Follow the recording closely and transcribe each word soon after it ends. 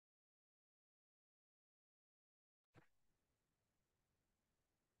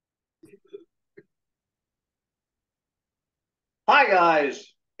Hi,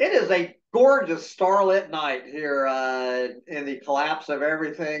 guys. It is a gorgeous starlit night here in the collapse of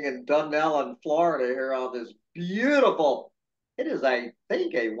everything in Dunellen, Florida, here on this beautiful, it is, I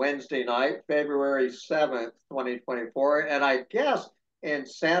think, a Wednesday night, February 7th, 2024. And I guess in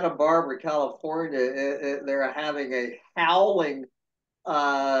Santa Barbara, California, they're having a howling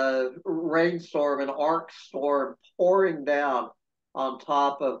rainstorm, an arc storm pouring down on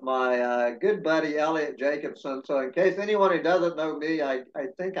top of my good buddy Eliot Jacobson. So, in case anyone who doesn't know me, I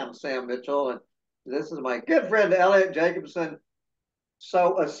think I'm Sam Mitchell, and this is my good friend Eliot Jacobson.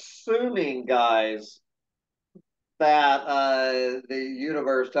 So, assuming, guys, that the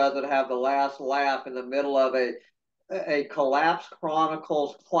universe doesn't have the last laugh in the middle of a collapse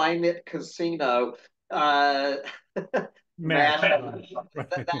chronicles climate casino uh, Mash. mashup, that we're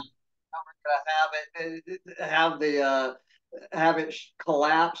going to have it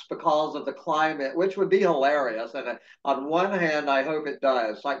collapse because of the climate, which would be hilarious. And on one hand, I hope it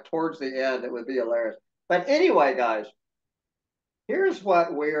does. Like towards the end, it would be hilarious. But anyway, guys, here's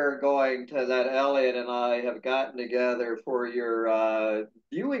what we're going to that Elliot and I have gotten together for your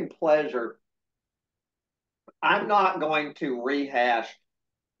viewing pleasure. I'm not going to rehash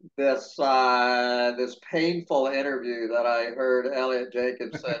this painful interview that I heard Elliot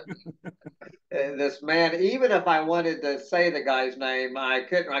Jacobson. This man, even if I wanted to say the guy's name, I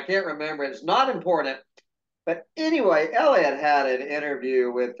couldn't. I can't remember. It's not important. But anyway, Eliot had an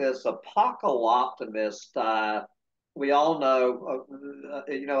interview with this apocaloptimist. We all know,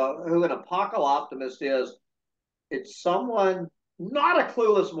 who an apocaloptimist is. It's someone, not a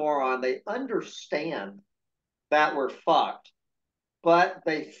clueless moron. They understand that we're fucked, but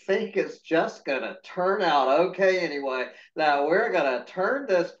they think it's just going to turn out okay anyway. That we're going to turn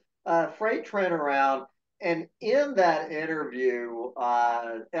this freight train around. And in that interview,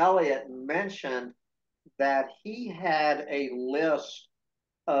 Eliot mentioned that he had a list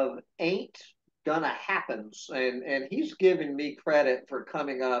of ain't gonna happens, and he's giving me credit for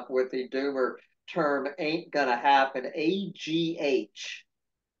coming up with the doomer term ain't gonna happen, AGH.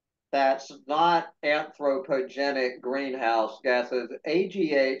 That's not anthropogenic greenhouse gases,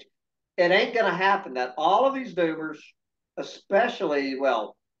 AGH. It ain't gonna happen. That all of these doomers, especially,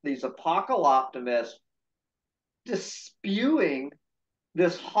 well, these apocalyptimists, just spewing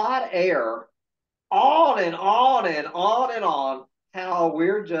this hot air on and on and on and on, how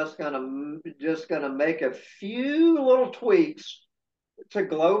we're just gonna make a few little tweaks to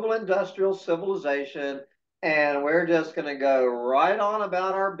global industrial civilization, and we're just gonna go right on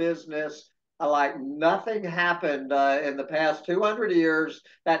about our business, like nothing happened in the past 200 years,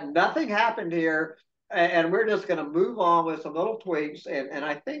 that nothing happened here, and we're just gonna move on with some little tweaks. And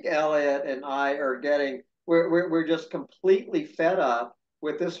I think Elliot and I are getting we're just completely fed up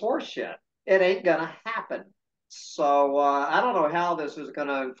with this horse shit. It ain't gonna happen. So I don't know how this is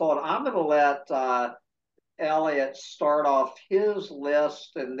gonna unfold. I'm gonna let Eliot start off his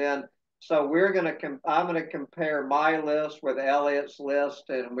list, and then so I'm gonna compare my list with Eliot's list,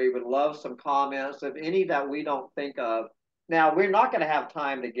 and we would love some comments of any that we don't think of. Now we're not going to have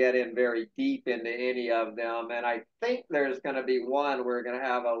time to get in very deep into any of them, and I think there's going to be one we're going to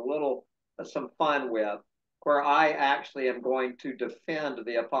have a little some fun with, where I actually am going to defend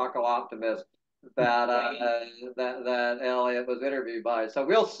the apocalyptimist that Eliot was interviewed by. So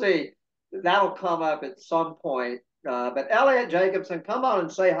we'll see. That'll come up at some point. But Eliot Jacobson, come on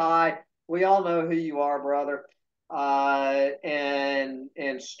and say hi. We all know who you are, brother.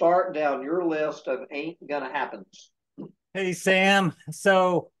 And start down your list of ain't gonna happens. Hey, Sam.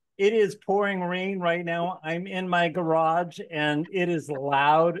 So it is pouring rain right now. I'm in my garage and it is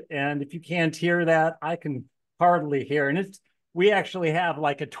loud. And if you can't hear that, I can hardly hear. And we actually have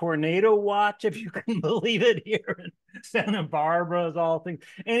like a tornado watch, if you can believe it, here in Santa Barbara, is all things.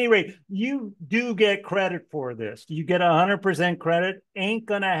 Anyway, you do get credit for this. You get 100% credit. Ain't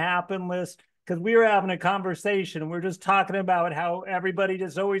gonna happen list. Because we were having a conversation and we're just talking about how everybody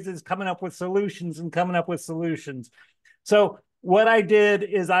just always is coming up with solutions and coming up with solutions. So what I did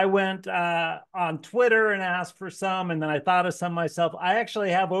is I went on Twitter and asked for some, and then I thought of some myself. I actually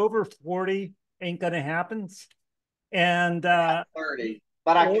have over 40 ain't gonna happens. And 30.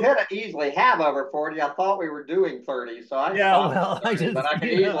 But I could easily have over 40. I thought we were doing 30, so I yeah, stopped well, at 30, but I could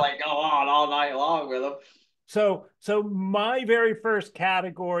easily go on all night long with them. So my very first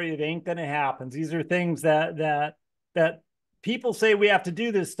category of ain't gonna happens. These are things that people say we have to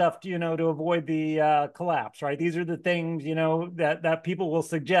do this stuff to, to avoid the collapse, right? These are the things, that people will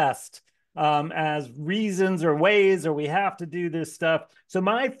suggest as reasons or ways, or we have to do this stuff. So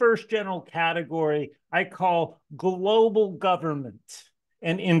my first general category I call global government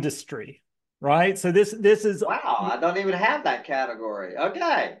and industry. right? So this is, Wow, I don't even have that category.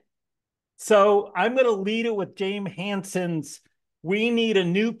 Okay. so I'm going to lead it with James Hansen's "We need a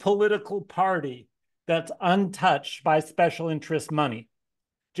new political party that's untouched by special interest money."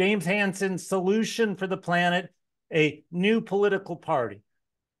 James Hansen's solution for the planet: a new political party.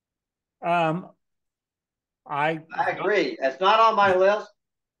 Um, I I agree. It's not on my list,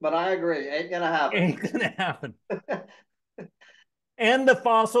 but I agree. Ain't gonna happen. Ain't gonna happen. And the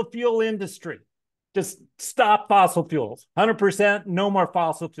fossil fuel industry. Just stop fossil fuels. 100%, no more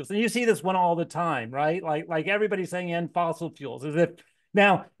fossil fuels. And you see this one all the time, right? Like everybody's saying end fossil fuels, as if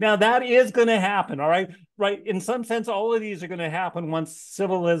now that is going to happen, all right? Right. In some sense, all of these are going to happen once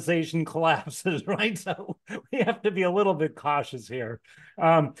civilization collapses, right? So we have to be a little bit cautious here.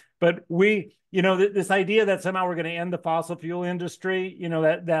 But we, this idea that somehow we're going to end the fossil fuel industry,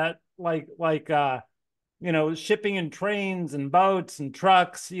 that shipping and trains and boats and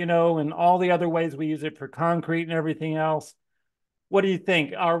trucks, and all the other ways we use it for concrete and everything else. What do you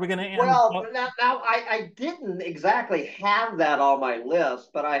think? Are we going to end? Well, now I didn't exactly have that on my list,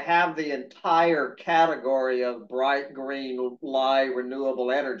 but I have the entire category of bright green lie renewable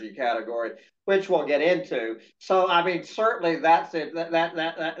energy category, which we'll get into. So, I mean, certainly that's it.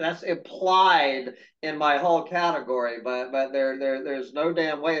 That's implied in my whole category, but there's no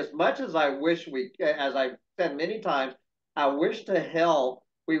damn way. As much as I wish as I've said many times, I wish to hell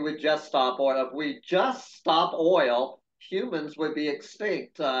we would just stop oil. If we just stop oil, humans would be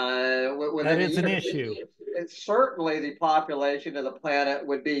extinct That within a is an year. issue. Certainly, the population of the planet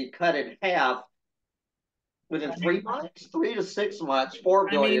would be cut in half within I mean, 3 months, 3 to 6 months, 4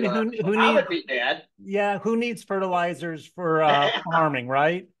 billion. who I needs? would be dead. Yeah, who needs fertilizers for farming,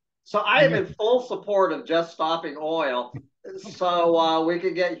 right? So I I am in mean, full support of just stopping oil, so we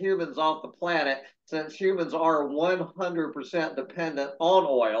can get humans off the planet. Since humans are 100% dependent on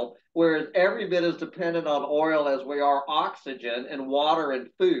oil, whereas every bit as dependent on oil as we are oxygen and water and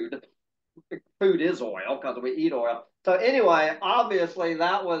food. Food is oil because we eat oil. So anyway, obviously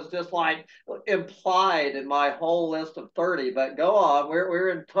that was just like implied in my whole list of 30. But go on, we're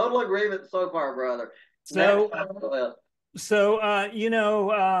in total agreement so far, brother. Next so on the list.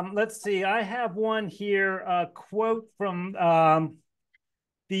 let's see. I have one here, a quote from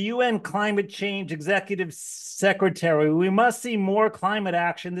the UN Climate Change Executive Secretary: "We must see more climate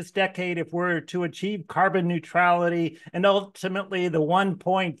action this decade if we're to achieve carbon neutrality and ultimately the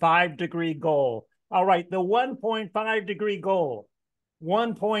 1.5-degree goal." All right, the 1.5-degree goal,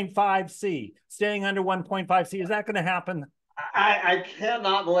 1.5 C, staying under 1.5 C. Is that going to happen? I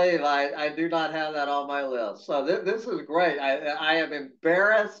cannot believe I do not have that on my list. So this is great. I am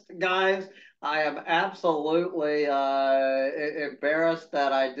embarrassed, guys. I am absolutely embarrassed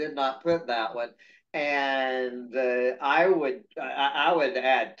that I did not put that one. And I would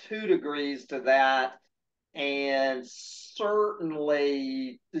add 2 degrees to that, and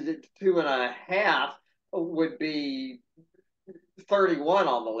certainly 2.5 would be 31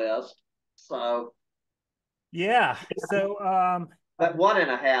 on the list. So. Yeah. So, But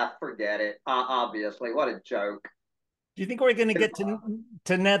 1.5, forget it. Obviously, what a joke. do you think we're going to get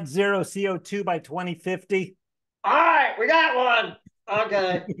to net zero CO2 by 2050? All right, we got one.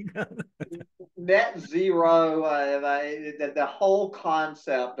 Okay. Net zero, the whole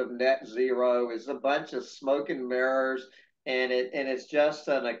concept of net zero is a bunch of smoke and mirrors, and it's just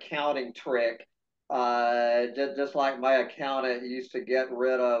an accounting trick. Just like my accountant used to get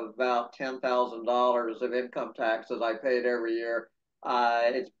rid of about $10,000 of income taxes I paid every year.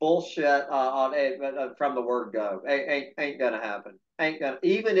 It's bullshit from the word go. Ain't gonna happen. Ain't gonna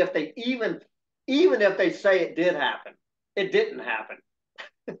even if they say it did happen, it didn't happen.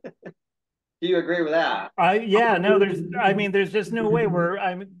 Do you agree with that? Yeah, no, there's just no way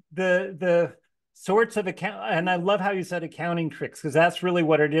I'm the sorts of account, and I love how you said accounting tricks, because that's really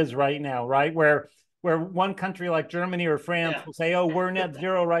what it is right now, right? Where one country like Germany or France Yeah. will say, "Oh, we're net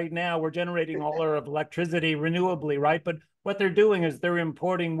zero right now. We're generating all our electricity renewably," right? But what they're doing is they're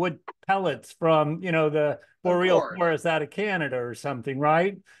importing wood pellets from, the Of boreal course. forest out of Canada or something,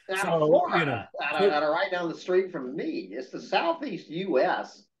 right? Out of So, Florida, out of right down the street from me. It's the southeast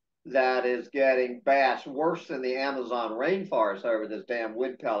U.S. that is getting bashed worse than the Amazon rainforest over this damn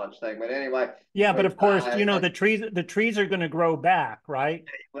wood pellets thing. But anyway, yeah, but we, of course, the trees are going to grow back, right?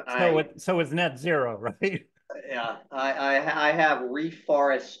 I So it's net zero, right? yeah, I have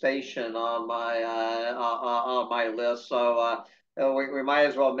reforestation on my list, so we might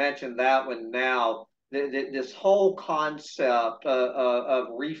as well mention that one now. This whole concept of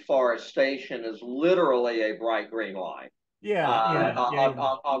reforestation is literally a bright green line Yeah, yeah, yeah, yeah.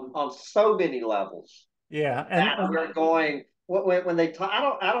 on so many levels Yeah, that we're going when they talk,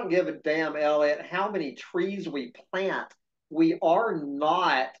 I don't give a damn, Elliot, how many trees we plant. We are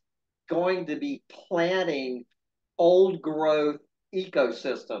not going to be planting old growth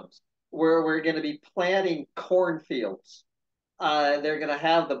ecosystems where we're going to be planting cornfields. They're going to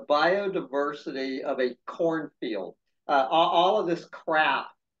have the biodiversity of a cornfield. All of this crap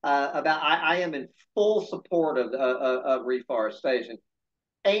about I am in full support of reforestation.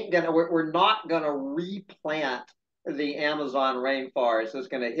 Ain't gonna we're not gonna replant the Amazon rainforest. It's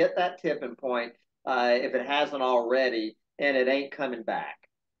gonna hit that tipping point if it hasn't already, and it ain't coming back.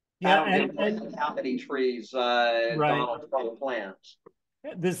 I Yeah, don't give and a how many trees right. Donald Trump plants.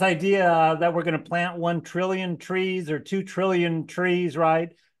 This idea that we're going to plant 1 trillion trees or 2 trillion trees, right?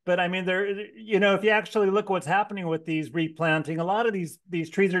 But I mean, if you actually look what's happening with these replanting, a lot of these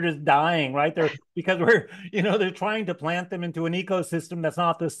trees are just dying, right? They're because they're trying to plant them into an ecosystem that's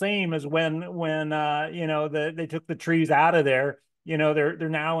not the same as when they took the trees out of there. They're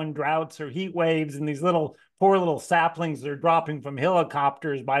now in droughts or heat waves, and these little poor little saplings are dropping from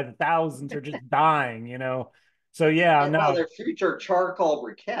helicopters by the thousands are just dying. So yeah, Yeah, well, no, their future charcoal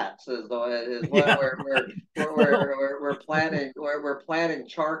briquettes is what yeah, we're planning. We're planning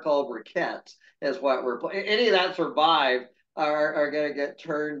charcoal briquettes is what any of that survive are going to get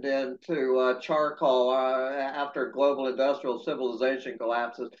turned into charcoal after global industrial civilization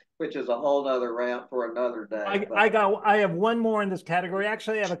collapses, which is a whole other rant for another day. I have one more in this category.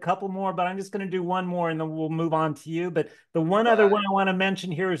 Actually, I have a couple more, but I'm just going to do one more and then we'll move on to you. But the one other one I want to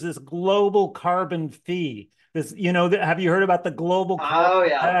mention here is this global carbon fee. Have you heard about the global carbon Oh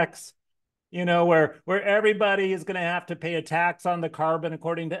yeah. tax? Where everybody is going to have to pay a tax on the carbon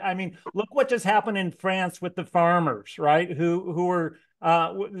according to, I mean, look what just happened in France with the farmers, right? Who were,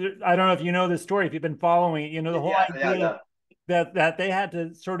 I don't know if you know this story, if you've been following it, the whole Yeah, yeah, idea yeah. that they had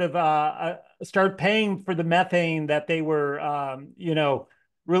to sort of start paying for the methane that they were,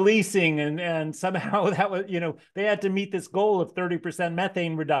 releasing, and somehow that was, they had to meet this goal of 30%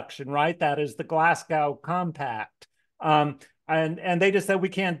 methane reduction, right? That is the Glasgow Compact. And they just said we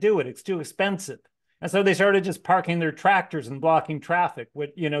can't do it; it's too expensive. And so they started just parking their tractors and blocking traffic,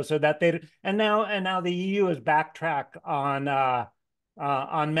 so that they and now the EU has backtracked on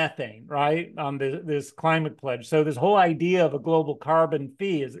methane, right? On this climate pledge. So this whole idea of a global carbon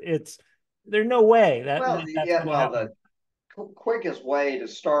fee there's no way Well, that's yeah, going to well, happen. the quickest way to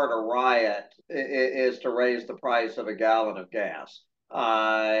start a riot is to raise the price of a gallon of gas.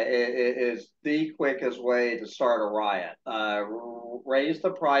 It is the quickest way to start a riot. Raise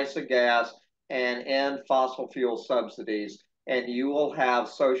the price of gas and end fossil fuel subsidies, and you will have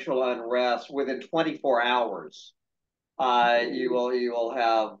social unrest within 24 hours. You will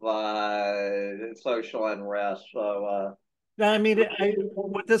have social unrest. So I mean,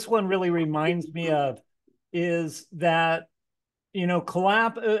 what this one really reminds me of is that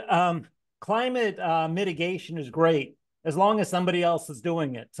climate mitigation is great as long as somebody else is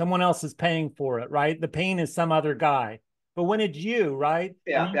doing it. Someone else is paying for it, right? The pain is some other guy. But when it's you, right?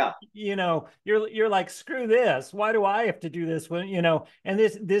 And yeah, yeah. you're like, screw this. Why do I have to do this? And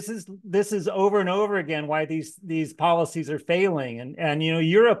this is over and over again why these policies are failing. And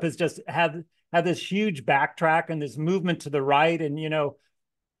Europe has just had this huge backtrack and this movement to the right. And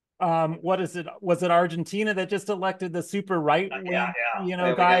what is it? Was it Argentina that just elected the super right Yeah, wing, yeah.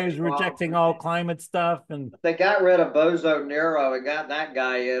 We guy got who's Trump. rejecting all climate stuff? And They got rid of Bozo Nero and got that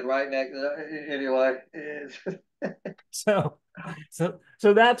guy in right next. Anyway, so, so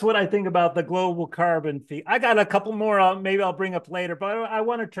that's what I think about the global carbon fee. I got a couple more. Maybe I'll bring up later, but I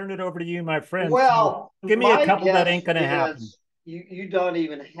want to turn it over to you, my friend. So well, give me a my couple that guess ain't going to happen. is you don't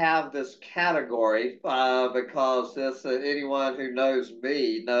even have this category because anyone who knows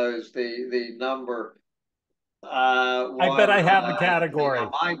me knows the number I bet one I have the thing on category.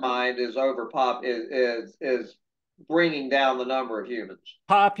 my mind is overpop is bringing down the number of humans.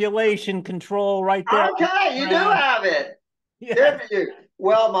 Population control, right there, Okay, you do friend. have it. Yeah. Good for you.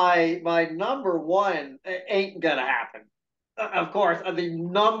 Well, my number one ain't gonna happen. Of course, the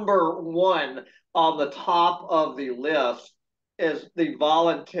number one on the top of the list is the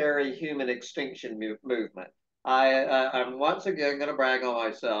voluntary human extinction movement. I'm once again going to brag on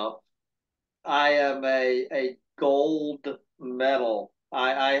myself. I am a gold medal.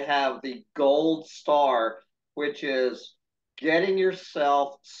 I have the gold star, which is getting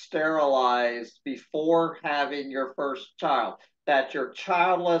yourself sterilized before having your first child. That you're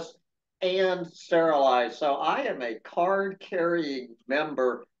childless and sterilized. So I am a card carrying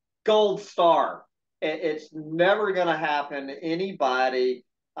member, gold star. It's never going to happen to anybody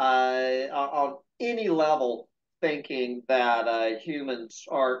on any level thinking that humans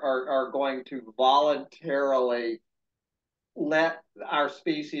are going to voluntarily let our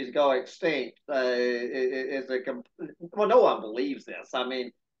species go extinct is well, no one believes this. I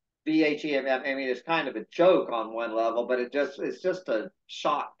mean, VHE. I mean, it's kind of a joke on one level, but it's just to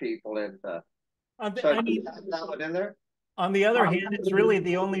shock people into. So I do you mean, have that one in there? on the other hand, it's really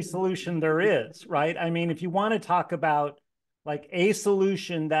the only solution there is, right? I mean, if you want to talk about like a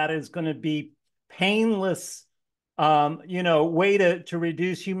solution that is going to be painless, way to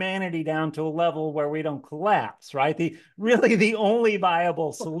reduce humanity down to a level where we don't collapse, right? The only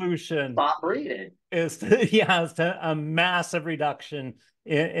viable solution Stop breeding. is to, yeah, is to a massive reduction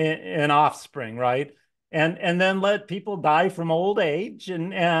in offspring, right? And then let people die from old age,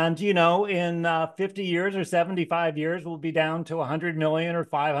 and in 50 years or 75 years we'll be down to 100 million or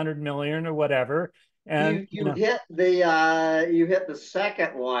 500 million or whatever. And You hit the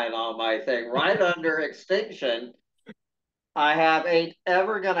second one on my thing right under extinction. I have ain't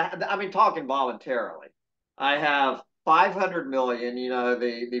ever gonna. I mean, talking voluntarily. I have 500 million. You know,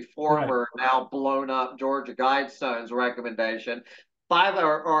 the right. former now blown up Georgia Guidestone's recommendation. Five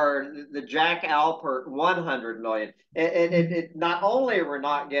or the Jack Alpert 100 million. Not only we're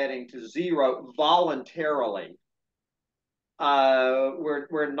not getting to zero voluntarily,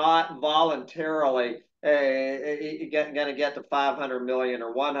 we're not voluntarily going to get to 500 million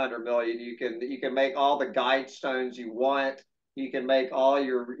or 100 million. You can make all the guidestones you want. You can make all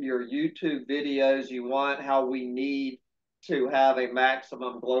your YouTube videos you want. How we need to have a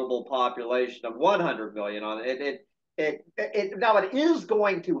maximum global population of 100 million on it. Now it is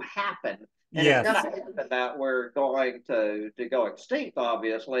going to happen, and it's going to Yes. happen that we're going to go extinct,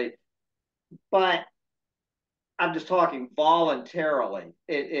 obviously, but I'm just talking voluntarily.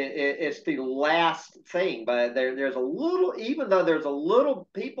 It's the last thing, but there's a little, even though there's a little,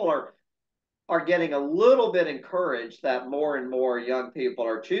 people are getting a little bit encouraged that more and more young people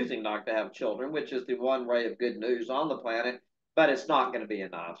are choosing not to have children, which is the one ray of good news on the planet. But it's not going to be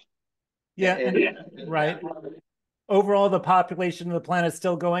enough. Yeah, and right. Overall the population of the planet is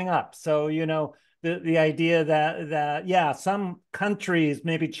still going up. So, the idea that yeah, some countries,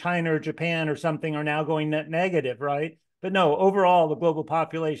 maybe China or Japan or something, are now going net negative, right? But no, overall the global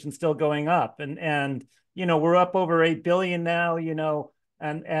population is still going up, and we're up over 8 billion now, and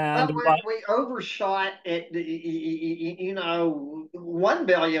We overshot it. 1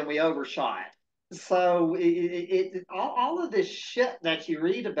 billion we overshot. So all of this shit that you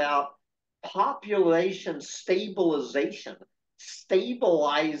read about population stabilization,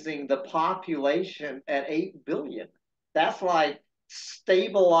 stabilizing the population at 8 billion. That's like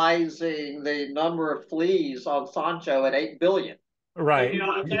stabilizing the number of fleas on Sancho at 8 billion. You right. know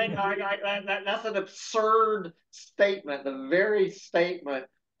what I'm saying? That's an absurd statement. The very statement,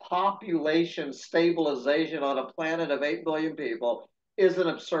 population stabilization on a planet of 8 billion people, is an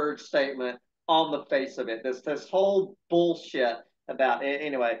absurd statement on the face of it. This whole bullshit about it.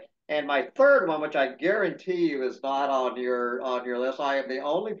 Anyway. And my third one, which I guarantee you is not on your list, I am the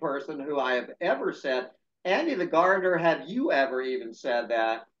only person who I have ever said, Andy the Gardener, have you ever even said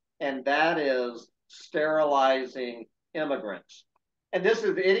that? And that is sterilizing immigrants. And this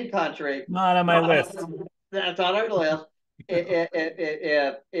is any country. Not on my list. That's on our list.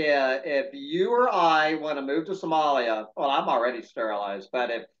 If you or I want to move to Somalia, well, I'm already sterilized,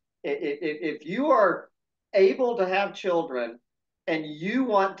 but if you are able to have children and you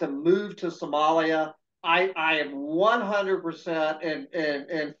want to move to Somalia, I am 100%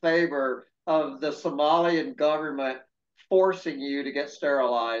 in favor of the Somalian government forcing you to get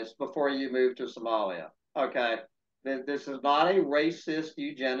sterilized before you move to Somalia. Okay. This is not a racist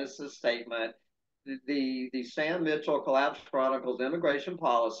eugenicist statement. The Sam Mitchell Collapse Chronicles immigration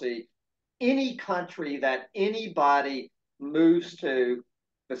policy, any country that anybody moves to,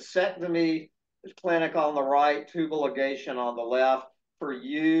 vasectomy clinic on the right, tubal ligation on the left, for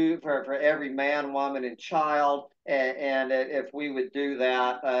every man, woman, and child. And if we would do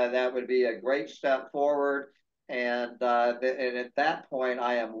that, that would be a great step forward. And at that point,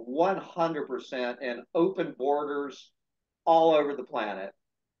 I am 100% in open borders all over the planet.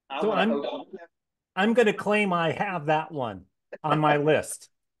 I So want to I'm open. I'm going to claim I have that one on my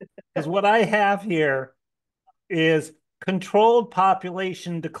list, because what I have here is controlled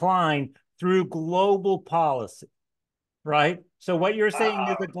population decline through global policy, right? So what you're saying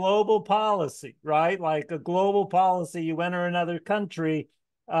is a global policy, right? Like a global policy, you enter another country,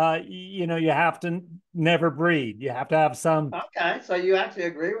 you have to never breed. You have to have some, Okay, so you actually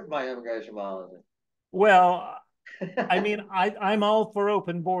agree with my immigration policy. well, I mean, I'm all for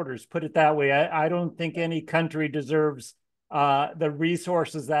open borders, put it that way. I don't think any country deserves the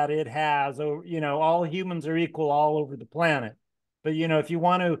resources that it has. Or, all humans are equal all over the planet. But if you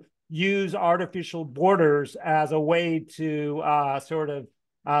want to use artificial borders as a way to sort of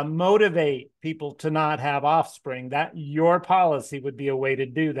motivate people to not have offspring, that your policy would be a way to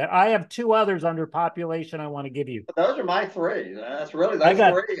do that. I have two others under population I want to give you. Those are my three. That's really I those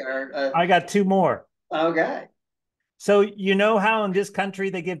got three are I got two more. okay. So you know how in this country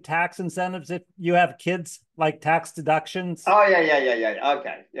they give tax incentives if you have kids, like tax deductions? Oh yeah.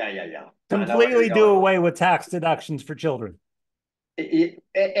 Okay, yeah. I know where you're Completely do going. away with tax deductions for children. And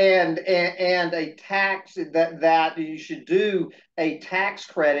a tax that you should do a tax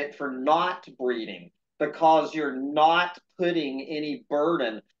credit for not breeding because you're not putting any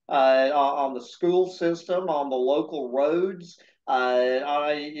burden on the school system, on the local roads.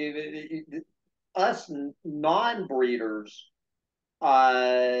 Us non-breeders,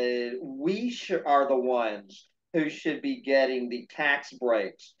 are the ones who should be getting the tax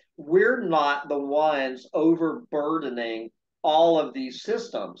breaks. We're not the ones overburdening all of these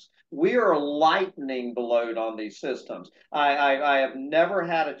systems. We are lightening the load on these systems. I have never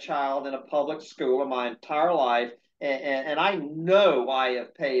had a child in a public school in my entire life, and I know I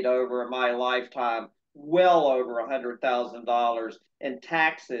have paid over my lifetime well over $100,000 in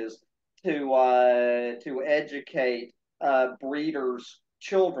taxes to educate breeders'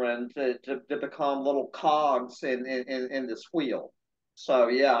 children to become little cogs in this wheel. So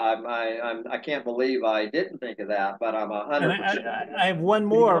yeah, I can't believe I didn't think of that, but I'm And 100%. I have one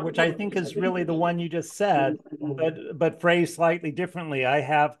more, which I think is really the one you just said, but phrased slightly differently. I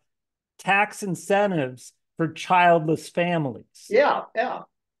have tax incentives for childless families. Yeah.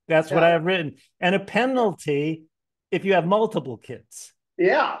 That's what I have written. And a penalty if you have multiple kids.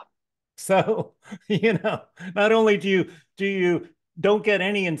 Yeah. So, not only do you don't get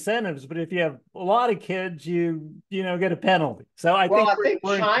any incentives, but if you have a lot of kids, get a penalty. So I think I think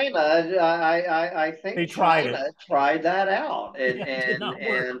China, I think they tried China it. tried that out, Yeah, it did not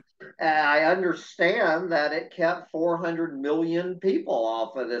work. and I understand that it kept 400 million people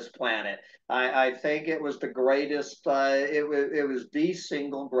off of this planet. I think it was the greatest. It was the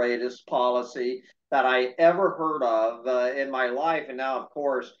single greatest policy that I ever heard of in my life, and now, of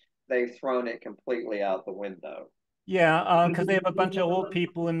course, they've thrown it completely out the window. Yeah, because they have a bunch of old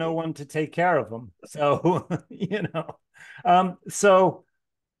people and no one to take care of them. So, so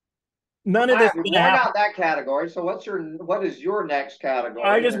none of All this right, is we going to cleared happen. out that category. So what is your next I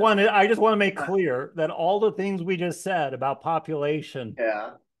category? just want to make clear that all the things we just said about population,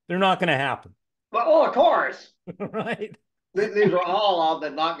 Yeah. they're not going to happen. But oh, of course, Right? these are all on the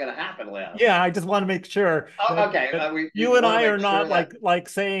not going to happen list. Yeah, I just want to make sure Oh, that, okay, you you and want to I are make sure not that like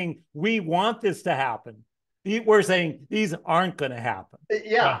saying we want this to happen. We're saying these aren't going to happen.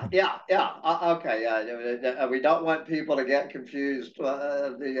 Okay, yeah. We don't want people to get confused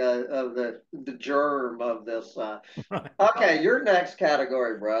of the germ of this. Right. Okay, your next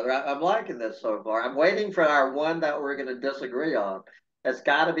category, brother. I'm liking this so far. I'm waiting for our one that we're going to disagree on. It's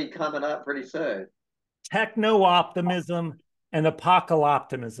got to be coming up pretty soon. Techno optimism and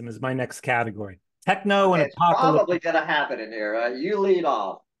apocalyptimism is my next category. Techno Okay, and it's probably apocalyptic. going to happen in here. You lead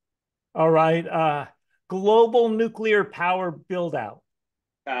off. All right. Global nuclear power build out.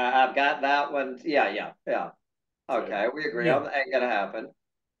 I've got that one. Yeah. So, Okay, we agree yeah. on that. Ain't gonna happen.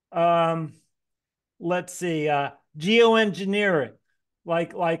 Um, let's see. Geoengineering,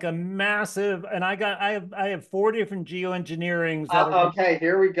 like a massive, and I have four different geoengineerings that are Okay,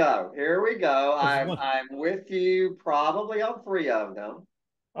 here we go. Here we go. as I'm one. I'm with you probably on three of them.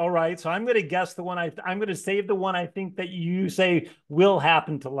 All right. So I'm going to guess the one I'm going to save the one I think that you say will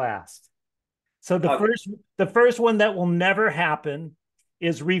happen to last. So the Okay. first one that will never happen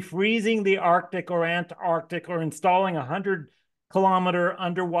is refreezing the Arctic or Antarctic or installing a 100-kilometer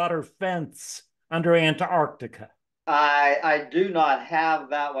underwater fence under Antarctica. I do not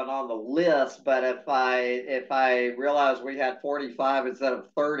have that one on the list, but if I realized we had 45 instead of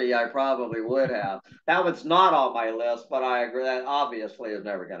 30, I probably would have. That one's not on my list, but I agree that obviously is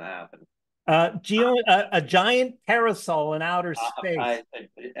never going to happen. A giant parasol in outer space.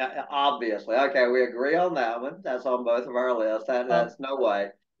 Obviously. Okay, we agree on that one. That's on both of our lists. Um, That's no way.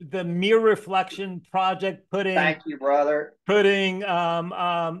 the mirror reflection project putting Thank you, brother. putting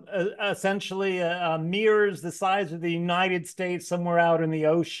essentially mirrors the size of the United States somewhere out in the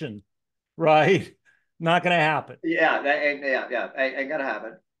ocean, right? Not going to happen. Yeah, ain't gonna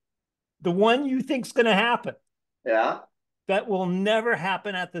happen. The one you think's going to happen Yeah. that will never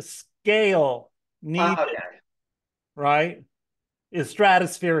happen at the scale needed, Okay. right, is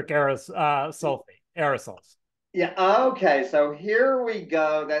stratospheric aerosols. Yeah. Okay. So here we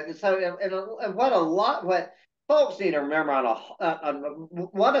go. That so and what a lot what folks need to remember on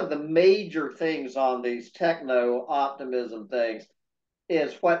one of the major things on these techno optimism things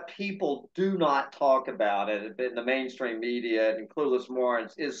is what people do not talk about it in the mainstream media and clueless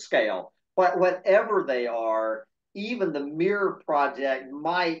morons is scale. Whatever they are, even the Mirror Project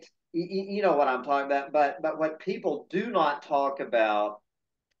might, you know what I'm talking about, but what people do not talk about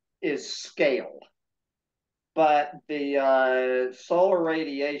is scale. But the solar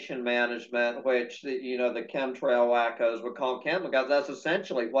radiation management, which the chemtrail wackos would call chemicals, that's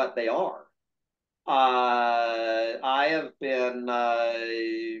essentially what they are. I have been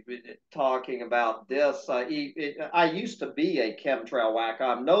talking about this. I used to be a chemtrail wacko.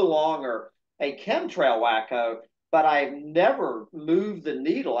 I'm no longer a chemtrail wacko, but I've never moved the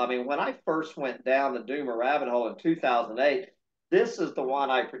needle. I mean, when I first went down the Doomer rabbit hole in 2008, this is the one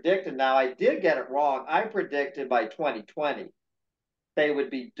I predicted. Now, I did get it wrong. I predicted by 2020 they would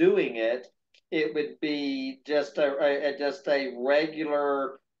be doing it. It would be just a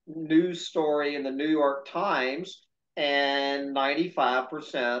regular news story in the New York Times, and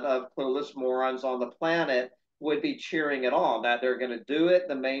 95% of clueless morons on the planet would be cheering it on. That they're going to do it,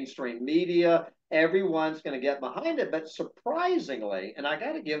 the mainstream media, everyone's going to get behind it. But surprisingly, and I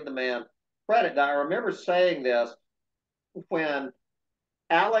got to give the man credit, I remember saying this when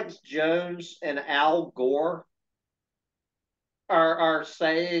Alex Jones and Al Gore are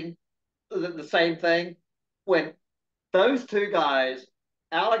saying the same thing. When those two guys,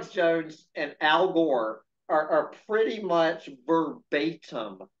 Alex Jones and Al Gore, are pretty much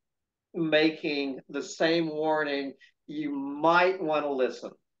verbatim making the same warning, you might want to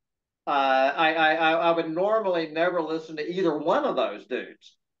listen. I would normally never listen to either one of those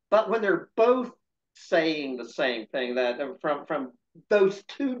dudes, but when they're both saying the same thing, that from those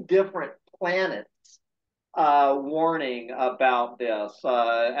two different planets warning about this,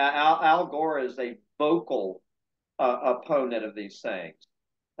 Al Gore is a vocal opponent of these things.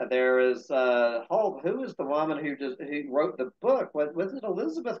 There is who is the woman who wrote the book? Was it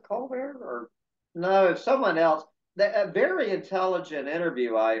Elizabeth Colbert or no, someone else? A very intelligent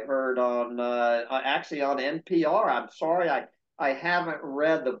interview I heard on actually on NPR. I'm sorry, I haven't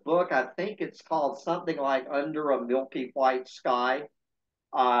read the book. I think it's called something like Under a Milky White Sky.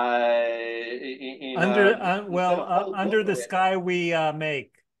 Under the sky we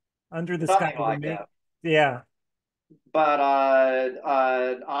make, under the sky Something we like make. that. Yeah. But I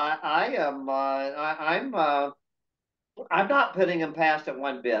am I'm not putting him past it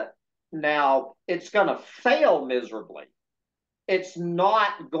one bit. Now it's going to fail miserably. It's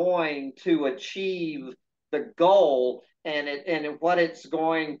not going to achieve the goal, and what it's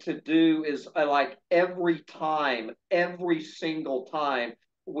going to do is like every single time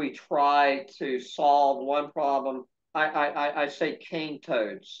we try to solve one problem, I say cane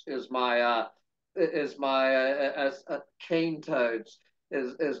toads is my cane toads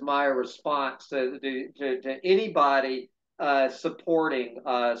is my response to anybody supporting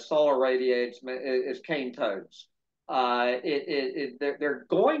solar radiation is cane toads. They're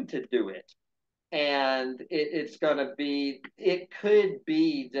going to do it, and it's going to be. It could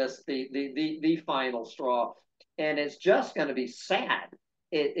be just the final straw, and it's just going to be sad.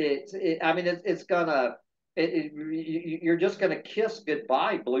 I mean, it's gonna. You're just going to kiss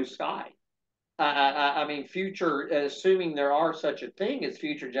goodbye, blue sky. I mean, future, assuming there are such a thing as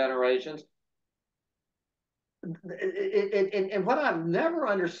future generations. And what I've never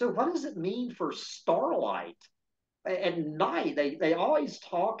understood, what does it mean for starlight? At night, they always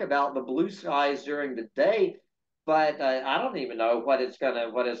talk about the blue skies during the day, but I don't even know what it's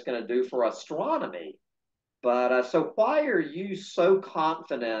gonna do for astronomy. But so why are you so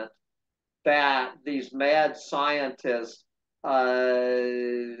confident that these mad scientists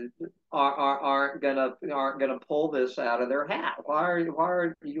aren't gonna pull this out of their hat? Why are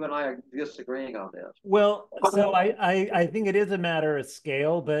you and I disagreeing on this? Well, so I think it is a matter of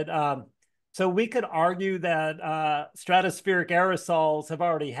scale, but so we could argue that stratospheric aerosols have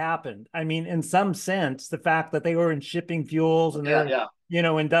already happened. I mean, in some sense, the fact that they were in shipping fuels and they're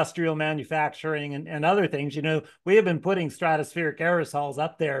industrial manufacturing and other things, we have been putting stratospheric aerosols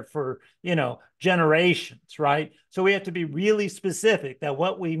up there for, generations, right? So we have to be really specific that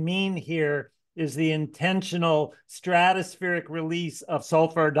what we mean here is the intentional stratospheric release of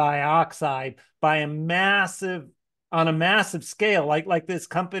sulfur dioxide on a massive scale, like this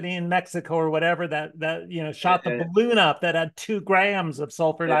company in Mexico or whatever that shot the balloon up that had 2 grams of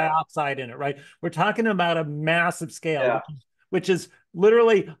sulfur dioxide in it, right? We're talking about a massive scale, which is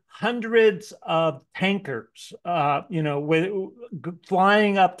literally hundreds of tankers,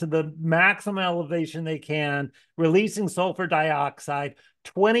 flying up to the maximum elevation they can, releasing sulfur dioxide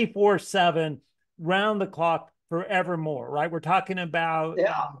 24/7, round the clock, forevermore, right? We're talking about,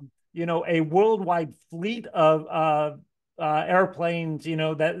 Yeah. a worldwide fleet of airplanes,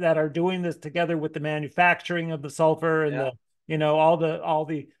 that are doing this together with the manufacturing of the sulfur and Yeah. all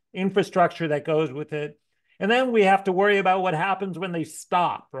the infrastructure that goes with it. And then we have to worry about what happens when they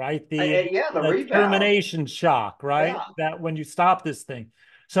stop, right? Yeah, the The rebound. termination shock, right? Yeah. That when you stop this thing.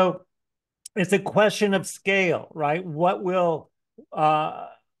 So it's a question of scale, right? Uh,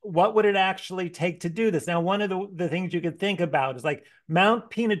 what would it actually take to do this? Now, one of the things you could think about is like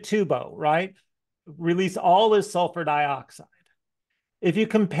Mount Pinatubo, right? Release all this sulfur dioxide. If you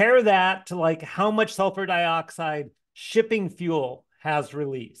compare that to like how much sulfur dioxide shipping fuel has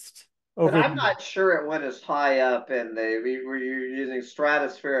released But over I'm the not sure it went as high up in were you using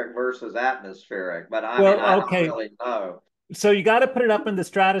stratospheric versus atmospheric, but I mean, I well, don't okay, really know. so you got to put it up in the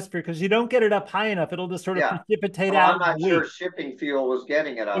stratosphere because you don't get it up high enough, it'll just sort of Yeah. precipitate Well, out I'm in the not sure leak. shipping fuel was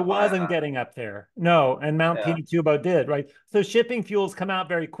getting it It up high wasn't enough. getting up there. No, and Mount Yeah. Pinatubo did, right? So shipping fuels come out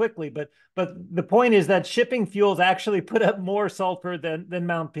very quickly, but the point is that shipping fuels actually put up more sulfur than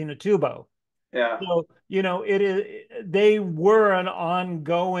Mount Pinatubo. Yeah. So, it is they were an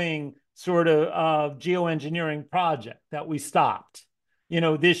ongoing sort of geoengineering project that we stopped,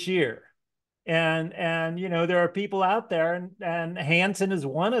 this year. And there are people out there, and Hansen is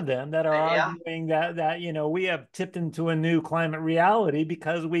one of them, that are Yeah. arguing that we have tipped into a new climate reality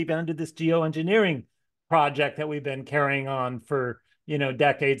because we've ended this geoengineering project that we've been carrying on for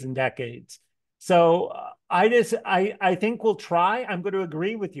decades and decades. So I think we'll try. I'm going to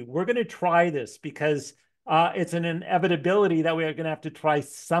agree with you. We're going to try this because it's an inevitability that we are going to have to try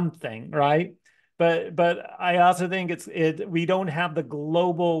something, right? But I also think we don't have the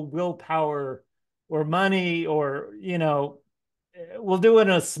global willpower or money, or we'll do it in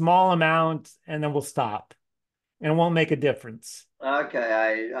a small amount and then we'll stop and it won't make a difference.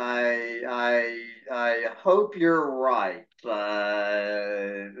 Okay. I hope you're right.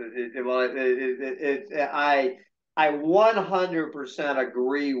 I 100%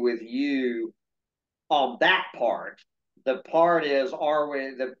 agree with you on that part. The part is,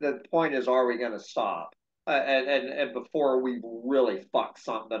 the point is, are we going to stop? And before we really fuck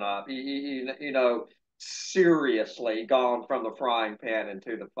something up, seriously gone from the frying pan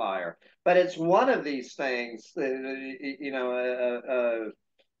into the fire. But it's one of these things,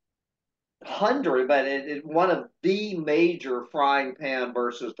 hundred, but one of the major frying pan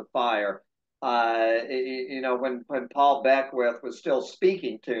versus the fire. When Paul Beckwith was still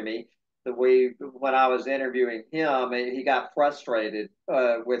speaking to me, when I was interviewing him, he got frustrated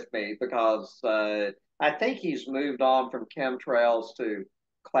with me because I think he's moved on from chemtrails to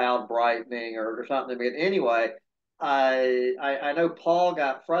cloud brightening or something. But anyway, I know Paul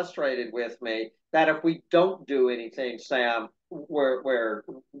got frustrated with me that if we don't do anything, Sam, we're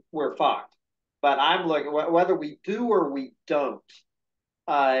fucked. But I'm looking whether we do or we don't.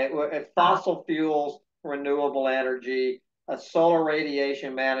 Fossil fuels, renewable energy, solar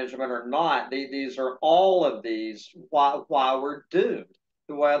radiation management or not, these are all of these why we're doomed.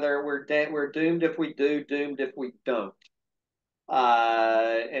 Whether we're doomed if we do, doomed if we don't.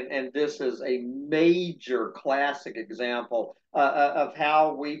 And this is a major classic example of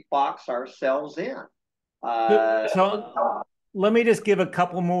how we box ourselves in. Uh, So let me just give a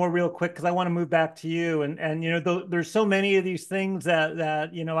couple more real quick because I want to move back to you. And there's so many of these things that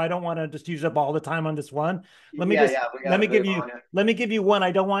I don't want to just use up all the time on this one. Let me yeah, just yeah, we got to move on here. let me give you one.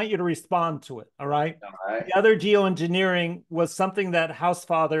 I don't want you to respond to it. All right. All right. The other geoengineering was something that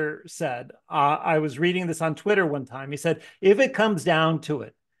Housefather said. I was reading this on Twitter one time. He said, if it comes down to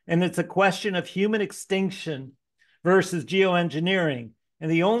it, and it's a question of human extinction versus geoengineering, and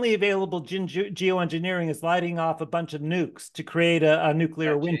the only available geoengineering is lighting off a bunch of nukes to create a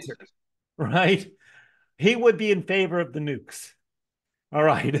nuclear Oh, winter, Jesus. right? He would be in favor of the nukes. All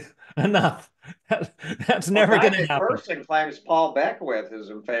right, enough. That's Well, never going Guy to happen. McPherson claims Paul Beckwith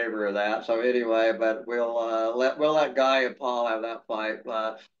is in favor of that. So anyway, but we'll let Guy and Paul have that fight.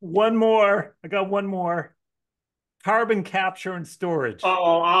 One more. I got one more. Carbon capture and storage. Oh,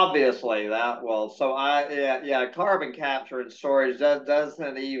 obviously that will. So yeah, carbon capture and storage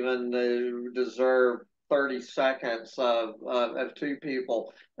doesn't even deserve 30 seconds of two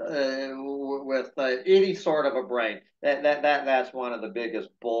people with any sort of a brain. That's one of the biggest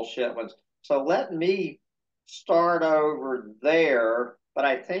bullshit ones. So let me start over there, but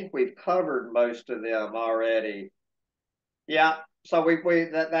I think we've covered most of them already. Yeah. So we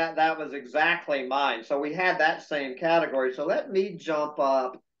that was exactly mine. So we had that same category. So let me jump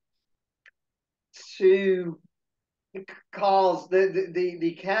up to calls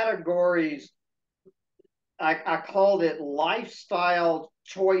the categories. I called it lifestyle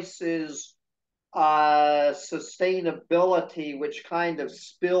choices sustainability, which kind of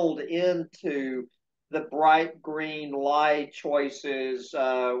spilled into the bright green light choices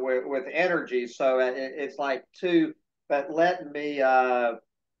with energy. So it's like two, but let me. So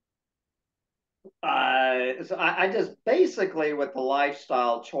I just basically with the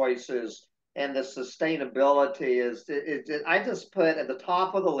lifestyle choices and the sustainability I just put at the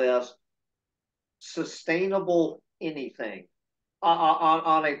top of the list sustainable anything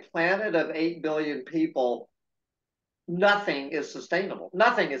on a planet of 8 billion people. Nothing is sustainable.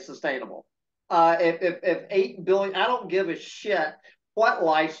 Nothing is sustainable. If 8 billion, I don't give a shit what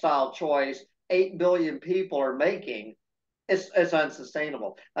lifestyle choice 8 billion people are making. It's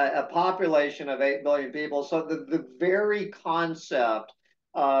unsustainable. A population of 8 billion people. So the very concept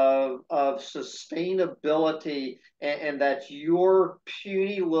of sustainability and that's your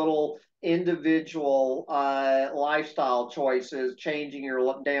puny little individual lifestyle choices, changing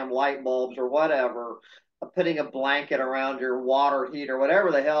your damn light bulbs or whatever, putting a blanket around your water heater,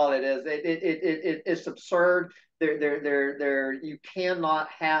 whatever the hell it is, it's absurd. You cannot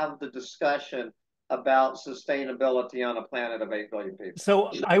have the discussion about sustainability on a planet of 8 billion people.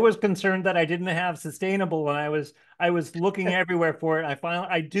 So I was concerned that I didn't have sustainable, and I was looking everywhere for it.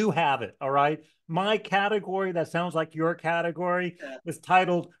 I do have it. All right. My category that sounds like your category was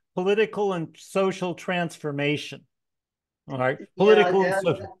titled political and social transformation. All right. Yeah, Political and yeah.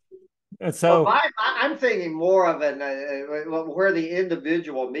 social. Well, So I'm thinking more of an where the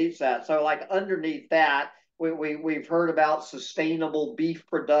individual meets at. So, like underneath that, we've heard about sustainable beef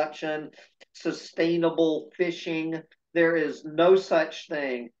production, sustainable fishing. There is no such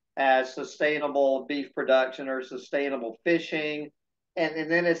thing as sustainable beef production or sustainable fishing, and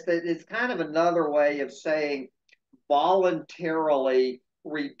then it's kind of another way of saying voluntarily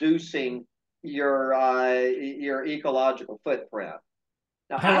reducing your ecological footprint.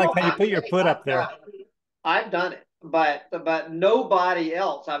 Now, I like how you I'm put your saying foot up there. I've done it, but nobody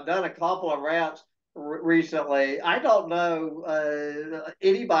else. I've done a couple of routes recently. I don't know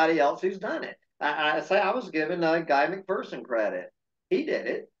anybody else who's done it. I say I was giving Guy McPherson credit. He did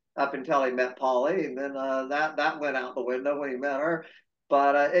it up until he met Polly, and then that went out the window when he met her.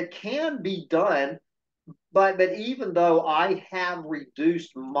 But it can be done. But even though I have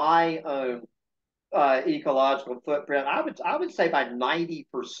reduced my own ecological footprint, I would say by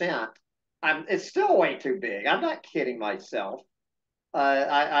 90%. It's still way too big. I'm not kidding myself.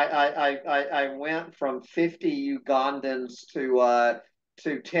 I went from 50 Ugandans to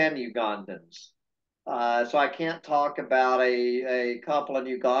 10 Ugandans. So I can't talk about a couple in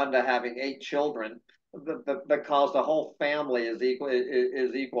Uganda having 8 children because the whole family is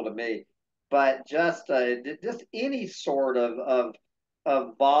equal to me. But just any sort of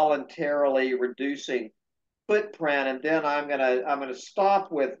voluntarily reducing footprint, and then I'm gonna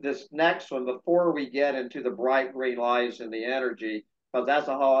stop with this next one before we get into the bright green lights and the energy, because that's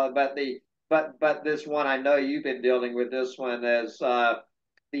a whole. But this one I know you've been dealing with this one as the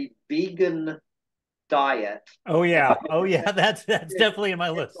vegan diet. Oh And yeah. Oh yeah. That's definitely in my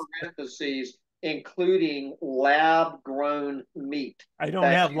in list. parentheses, including lab grown meat. I don't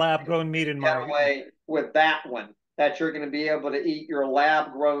That have you lab grown meat in get my. away with that one. That you're going to be able to eat your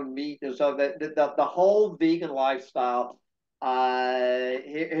lab grown meat. And so the whole vegan lifestyle.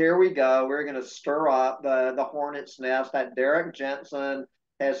 Here we go. We're going to stir up the hornet's nest that Derek Jensen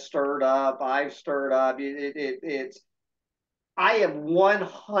has stirred up. I've stirred up. It's I am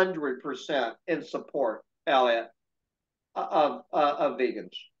 100% in support, Elliot, of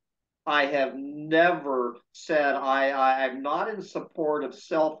vegans. I have never said I'm not in support of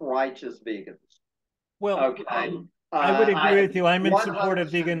self-righteous vegans. Well, Okay. I would I agree am with you. I'm in support of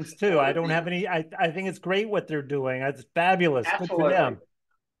 100% in vegans too. support I of don't have vegans. any. I think it's great what they're doing. It's fabulous. Good for Absolutely. them.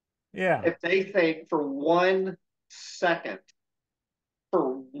 Yeah. If they think for 1 second,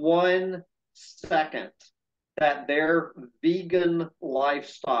 for 1 second, that their vegan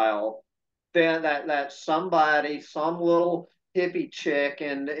lifestyle, then that somebody, some little hippie chick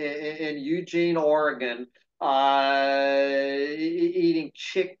in Eugene, Oregon, eating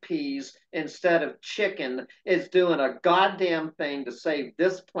chickpeas instead of chicken is doing a goddamn thing to save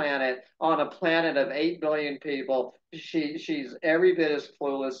this planet on a planet of 8 billion people. She's every bit as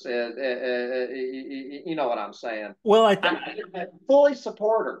clueless as you know what I'm saying. Well, I fully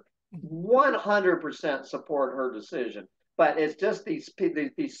support her, 100% support her decision. But it's just these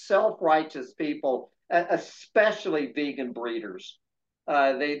self-righteous people, especially vegan breeders.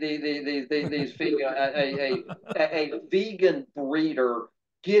 These vegan, a vegan breeder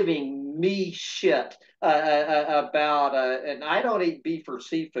giving me shit about, and I don't eat beef or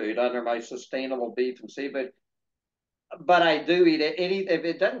seafood under my sustainable beef and seafood. but I do eat it. If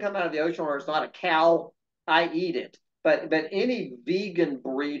it doesn't come out of the ocean or it's not a cow, I eat it. But any vegan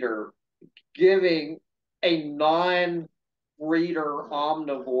breeder giving a non-breeder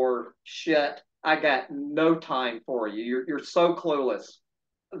omnivore shit, I got no time for you. You're so clueless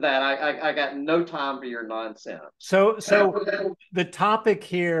that I got no time for your nonsense. So the topic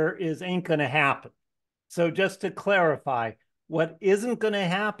here is ain't going to happen. So just to clarify, what isn't going to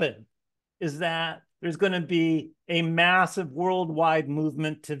happen is that there's going to be a massive worldwide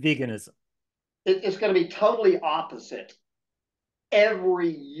movement to veganism. It's going to be totally opposite. Every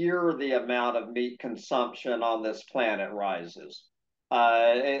year, the amount of meat consumption on this planet rises.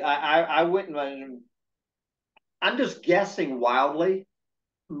 I wouldn't. I'm just guessing wildly.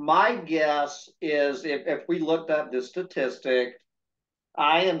 My guess is if we looked up the statistic,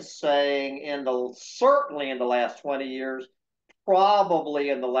 I am saying certainly in the last 20 years, probably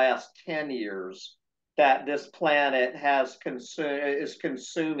in the last 10 years, that this planet is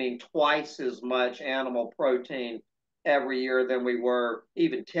consuming twice as much animal protein every year than we were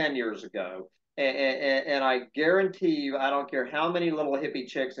even 10 years ago. And I guarantee you, I don't care how many little hippie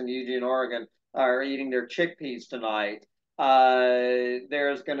chicks in Eugene, Oregon are eating their chickpeas tonight,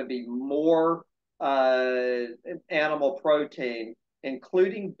 there's going to be more animal protein,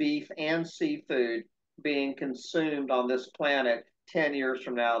 including beef and seafood, being consumed on this planet 10 years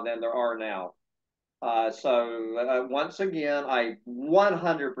from now than there are now. Once again, I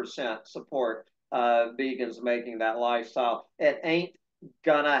 100% support vegans making that lifestyle. It ain't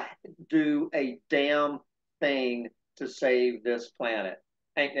gonna do a damn thing to save this planet.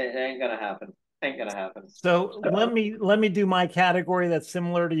 It ain't gonna happen. Ain't gonna happen. So let me do my category that's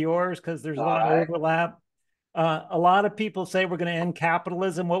similar to yours because there's a lot of overlap. A lot of people say we're going to end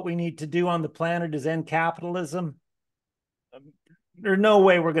capitalism. What we need to do on the planet is end capitalism. There's no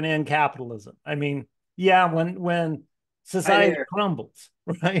way we're going to end capitalism. I mean, yeah, when society crumbles,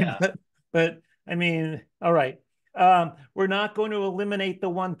 right? Yeah. But I mean, all right. We're not going to eliminate the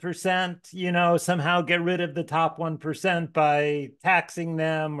 1%, somehow get rid of the top 1% by taxing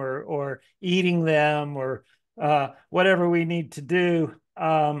them or eating them or whatever we need to do.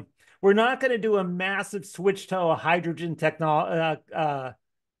 We're not going to do a massive switch to a hydrogen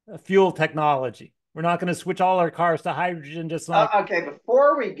fuel technology. We're not going to switch all our cars to hydrogen just like. Okay,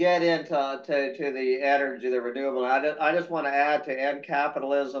 before we get into to the energy, the renewable, I just want to add to end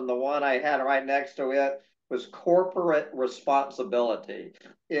capitalism. The one I had right next to it was corporate responsibility.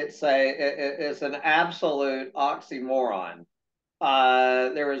 It's an absolute oxymoron.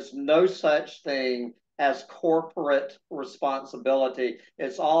 There is no such thing as corporate responsibility.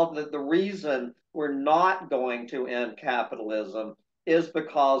 It's all the reason we're not going to end capitalism is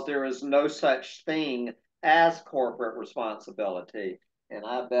because there is no such thing as corporate responsibility. And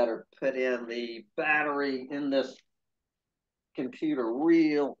I better put in the battery in this computer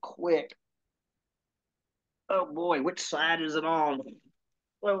real quick. Oh boy, which side is it on?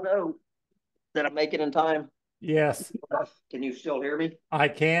 Oh no. Did I make it in time? Yes. Can you still hear me? I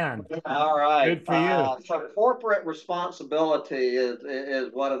can. All right. Good for you. So corporate responsibility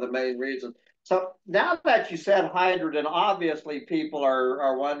is one of the main reasons. So now that you said hydrogen, obviously people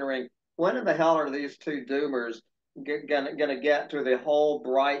are wondering when in the hell are these two doomers gonna get to the whole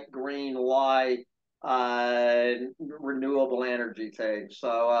bright green light renewable energy thing.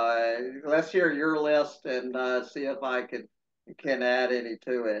 So let's hear your list and see if I can add any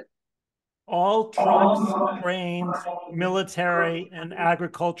to it. All trucks, trains, military, and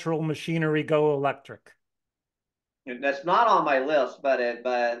agricultural machinery go electric. That's not on my list, but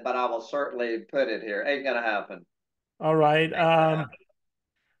I will certainly put it here. Ain't gonna happen. All right.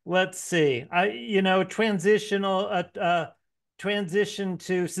 Let's see. Transition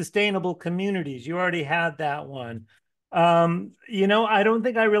to sustainable communities. You already had that one. I don't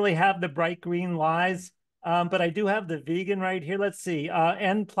think I really have the bright green lies, but I do have the vegan right here. Let's see.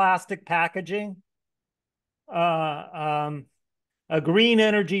 End plastic packaging. A green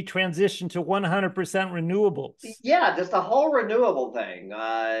energy transition to 100% renewables. Yeah, just the whole renewable thing. Do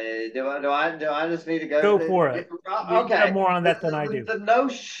I just need to go for it? Okay. You have more on that than I do. The no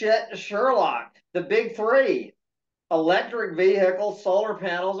shit Sherlock. The big three: electric vehicles, solar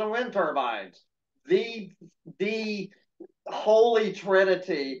panels, and wind turbines. The holy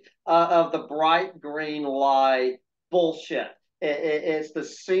trinity of the bright green lie bullshit. It's the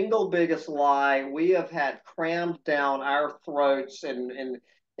single biggest lie we have had crammed down our throats and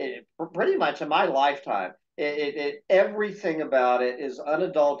pretty much in my lifetime. Everything about it is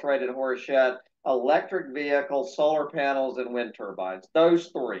unadulterated horseshit. Electric vehicles, solar panels, and wind turbines. Those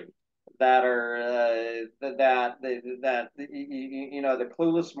three that are the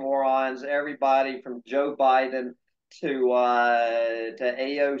clueless morons. Everybody from Joe Biden to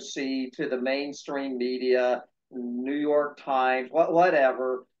AOC, to the mainstream media, New York Times,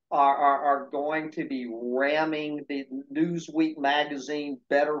 whatever, are going to be ramming the Newsweek magazine,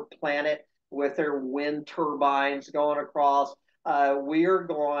 Better Planet, with their wind turbines going across. We are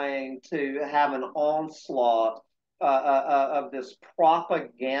going to have an onslaught of this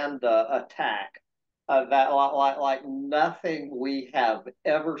propaganda attack that like nothing we have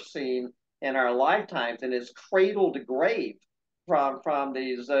ever seen in our lifetimes, and it's cradle to grave from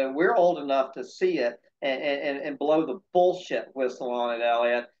these. We're old enough to see it and blow the bullshit whistle on it,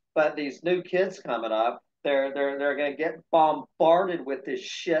 Elliot. But these new kids coming up, they're going to get bombarded with this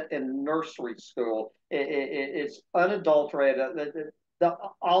shit in nursery school. It's unadulterated.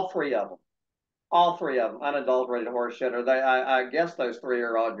 All three of them, unadulterated horseshit. Or I guess those three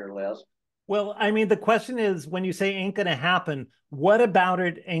are on your list. Well, I mean, the question is, when you say ain't going to happen, what about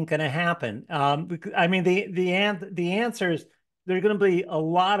it ain't going to happen? I mean, the answer is there's going to be a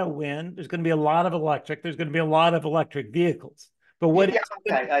lot of wind. There's going to be a lot of electric. There's going to be a lot of electric vehicles. But what? Yeah,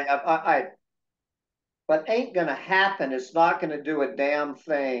 okay. But ain't going to happen. It's not going to do a damn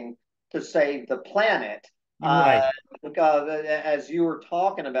thing to save the planet. Right. Because as you were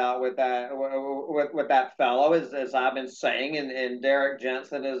talking about with that fellow, as I've been saying, and Derek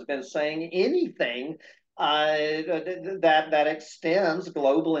Jensen has been saying, anything that extends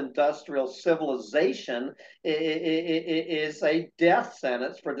global industrial civilization is a death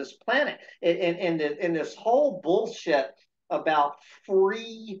sentence for this planet. In this whole bullshit about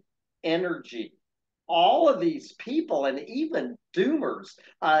free energy, all of these people and even doomers,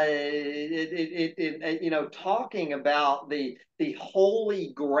 talking about the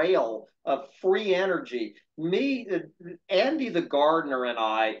holy grail of free energy. Me, Andy the gardener, and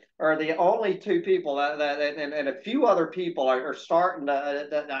I are the only two people and a few other people are starting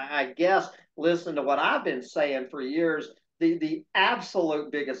to, I guess, listen to what I've been saying for years. The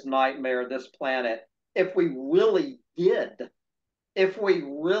absolute biggest nightmare of this planet, if we really did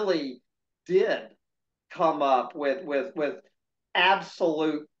come up with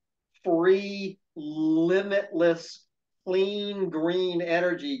absolute free, limitless, clean, green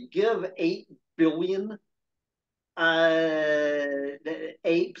energy. Give 8 billion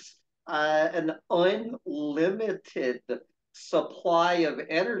apes an unlimited supply of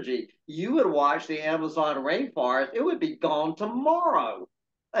energy. You would watch the Amazon rainforest; it would be gone tomorrow.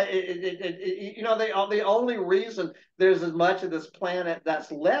 The only reason there's as much of this planet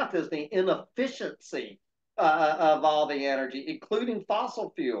that's left is the inefficiency of all the energy, including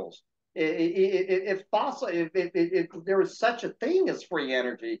fossil fuels. If there was such a thing as free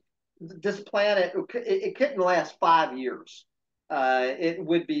energy, this planet it couldn't last 5 years. It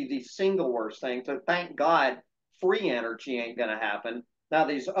would be the single worst thing. So thank God, free energy ain't going to happen. Now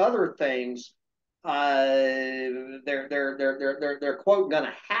these other things, they're quote going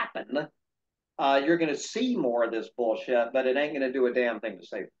to happen. You're going to see more of this bullshit, but it ain't going to do a damn thing to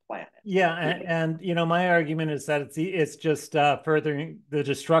save the planet. Yeah, and my argument is that it's just furthering the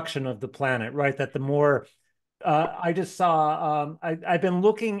destruction of the planet, right? That the more I just saw, I've been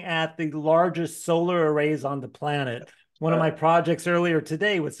looking at the largest solar arrays on the planet. One of my projects earlier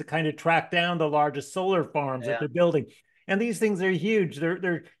today was to kind of track down the largest solar farms that they're building. And these things are huge.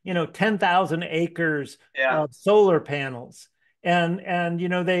 They're 10,000 acres of solar panels. And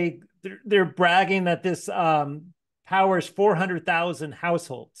they're bragging that this powers 400,000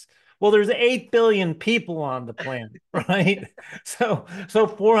 households. Well, there's 8 billion people on the planet, right? So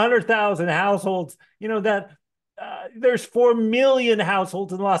 400,000 households, that there's 4 million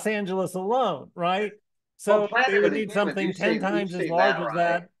households in Los Angeles alone, right? So they would need something 10 times as large as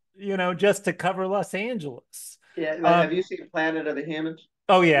that, just to cover Los Angeles. Yeah, have you seen Planet of the Humans?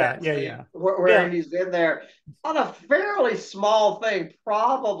 Oh yeah, yeah. Where he's in there on a fairly small thing,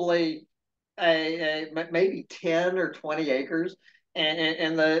 probably maybe 10 or 20 acres,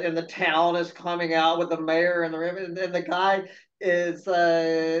 and the town is coming out with the mayor and the guy is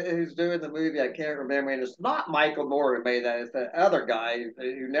who's doing the movie. I can't remember, and it's not Michael Moore who made that. It's the other guy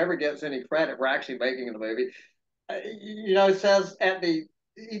who never gets any credit for actually making the movie. Says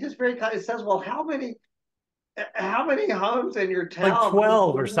he just very kind of says, well, how many homes in your town? Like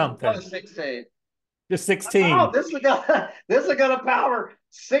 12 or something. 16. Just 16. Oh, this is gonna power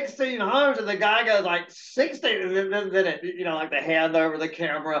 16 homes, and the guy goes like 16, and then it, like the hand over the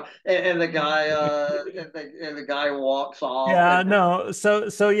camera, and the guy and the guy walks off. Yeah, no.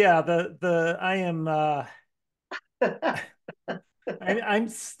 So yeah, I am I'm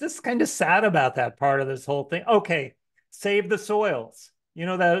just kind of sad about that part of this whole thing. Okay, save the soils.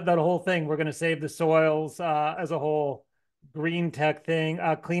 That whole thing. We're going to save the soils as a whole green tech thing,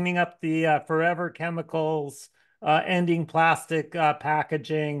 cleaning up the forever chemicals, ending plastic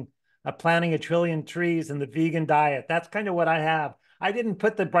packaging, planting 1 trillion trees, and the vegan diet. That's kind of what I have. I didn't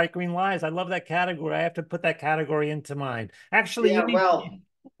put the bright green lies. I love that category. I have to put that category into mine. Actually, you Yeah, need.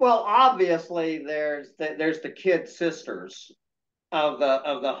 well, obviously there's the kid sisters of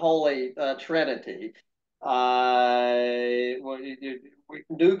the Holy Trinity.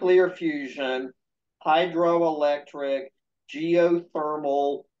 Nuclear fusion, hydroelectric,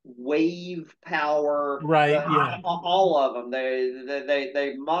 geothermal, wave power, Right, yeah. all of them.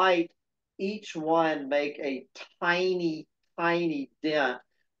 They might each one make a tiny dent,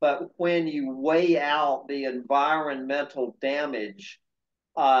 but when you weigh out the environmental damage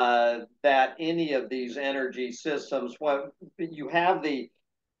that any of these energy systems, what you have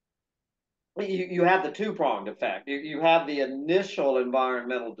you have the two-pronged effect. You have the initial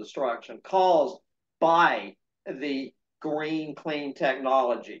environmental destruction caused by the green clean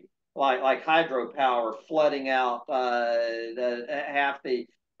technology, like hydropower flooding out half the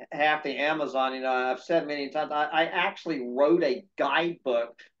Amazon. You know, I've said many times, I actually wrote a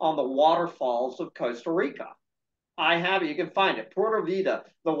guidebook on the waterfalls of Costa Rica. I have it. You can find it. Puerto Vida,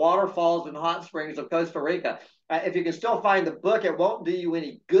 the waterfalls and hot springs of Costa Rica. If you can still find the book, it won't do you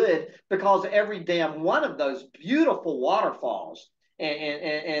any good because every damn one of those beautiful waterfalls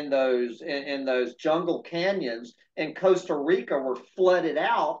and those jungle canyons in Costa Rica were flooded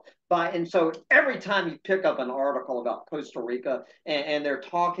out by. And so every time you pick up an article about Costa Rica and they're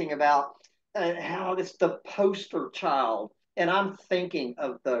talking about how it's the poster child, and I'm thinking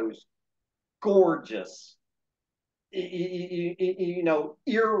of those gorgeous,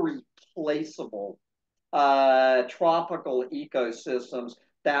 irreplaceable tropical ecosystems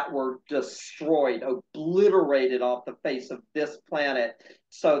that were destroyed, obliterated off the face of this planet,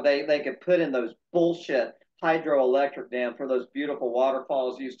 so they could put in those bullshit hydroelectric dams where those beautiful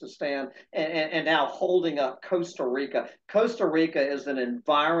waterfalls used to stand, and now holding up Costa Rica. Costa Rica is an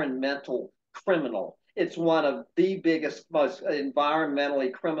environmental criminal. It's one of the biggest, most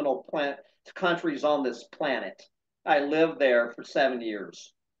environmentally criminal countries on this planet. I lived there for 7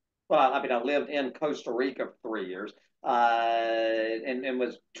 years. Well, I mean, I lived in Costa Rica for 3 years, and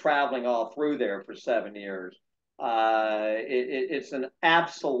was traveling all through there for 7 years. It's an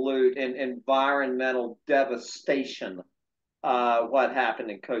absolute environmental devastation. What happened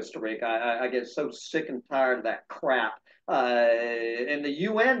in Costa Rica? I get so sick and tired of that crap. And the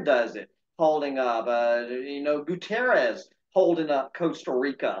UN does it, holding up. Guterres holding up Costa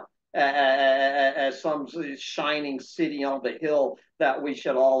Rica as some shining city on the hill that we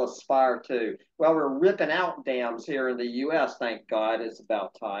should all aspire to. Well, we're ripping out dams here in the U.S. Thank God, it's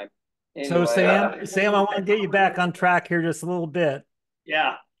about time. So Anyway, Sam, I want to get you back on track here just a little bit.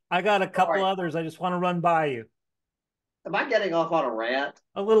 yeah. I got a couple Sorry. others I just want to run by you. Am I getting off on a rant?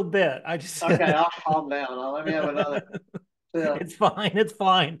 A little bit. I just Okay, I'll calm down. Let me have another. Yeah. It's fine. It's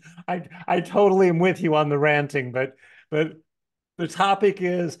fine. I totally am with you on the ranting, but the topic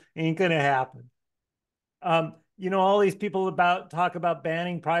is ain't gonna happen. All these people talk about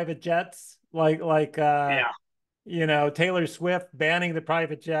banning private jets, Yeah. Taylor Swift banning the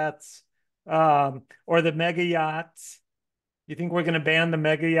private jets, or the mega yachts. You think we're gonna ban the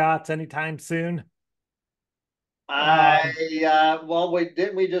mega yachts anytime soon? Um, Well,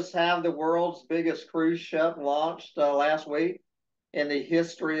 we just have the world's biggest cruise ship launched last week in the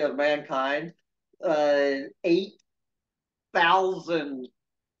history of mankind. 8,000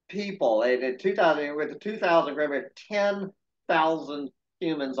 people. In 2000, with the 2,000, we had 10,000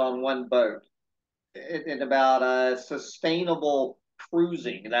 humans on one boat. In about sustainable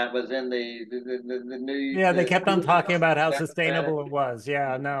cruising that was in the new. yeah, they kept on talking about how sustainable it was.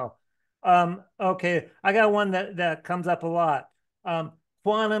 Yeah, no. Okay, I got one that comes up a lot.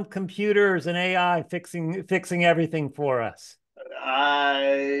 Quantum computers and AI fixing everything for us.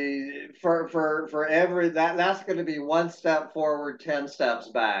 For every that's going to be one step forward, 10 steps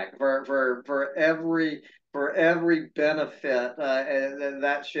back. For every benefit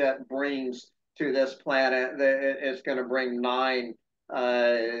that shit brings to this planet, it's going to bring nine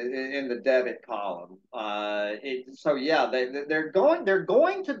in the debit column. So yeah, they're going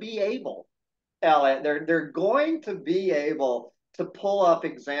to be able, Elliot. They're going to be able to pull up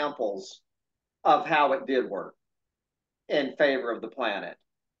examples of how it did work in favor of the planet.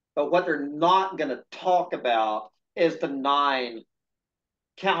 But what they're not going to talk about is the nine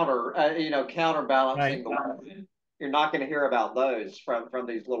counterbalancing Right. the one. You're not going to hear about those from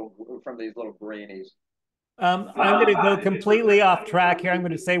these little greenies. I'm going to go completely off track here. I'm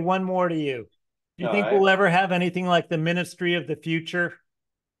going to say one more to you. Do you All think right. we'll ever have anything like the Ministry of the Future?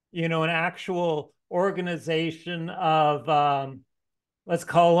 An actual organization of let's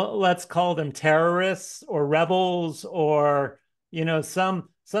call them terrorists or rebels, or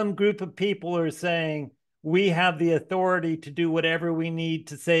some group of people are saying we have the authority to do whatever we need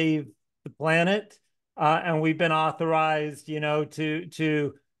to save the planet, and we've been authorized,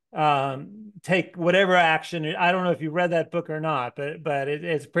 to take whatever action. I don't know if you read that book or not, but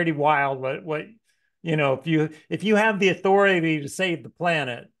it's pretty wild what if you have the authority to save the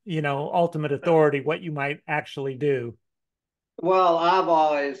planet, ultimate authority, what you might actually do. Well, I've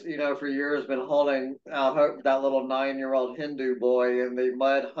always, for years been holding out hope that little 9-year-old Hindu boy in the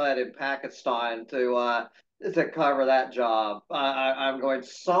mud hut in Pakistan to cover that job. I'm going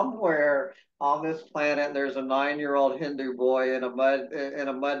somewhere on this planet. There's a 9-year-old Hindu boy in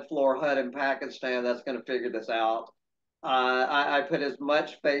a mud floor hut in Pakistan that's going to figure this out. I put as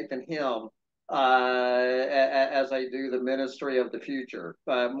much faith in him as I do the ministry of the future.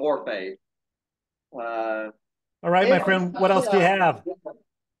 More faith. Uh, All right, my Hey, friend, what else do you have?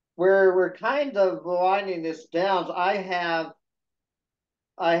 we're kind of winding this down. So I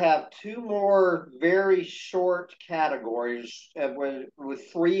have two more very short categories with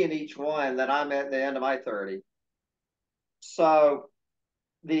three in each one that I'm at the end of my 30. So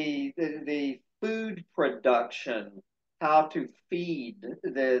the food production, how to feed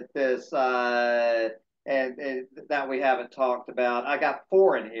this and that we haven't talked about. I got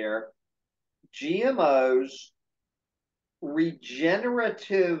four in here. GMOs,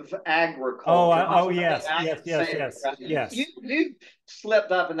 regenerative agriculture. Oh, yes, I yes, can yes, say it. yes, Right? You yes. you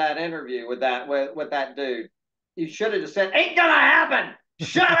slipped up in that interview with that dude. You should have just said, "Ain't gonna happen."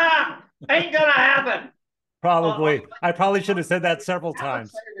 Shut up. Ain't gonna happen. Probably. I probably should have said that several Alan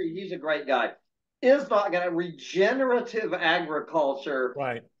times. Savory, he's a great guy. Is not going to regenerative agriculture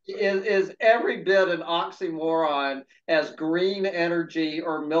Right. is every bit an oxymoron as green energy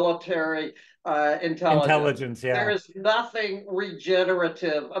or military intelligence. Intelligence, There yeah. is nothing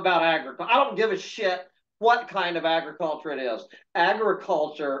regenerative about agriculture. I don't give a shit what kind of agriculture it is.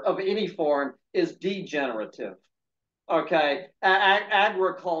 Agriculture of any form is degenerative. Okay,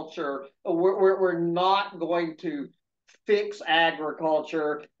 agriculture, we're not going to fix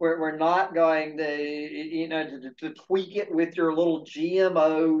agriculture. We're not going to tweak it with your little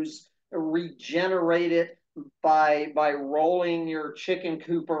GMOs, regenerate it by rolling your chicken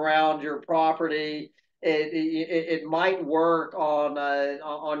coop around your property. It might work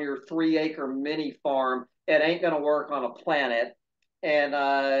on your 3 acre mini farm. It ain't going to work on a planet. And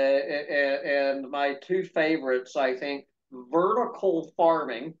my two favorites, I think, vertical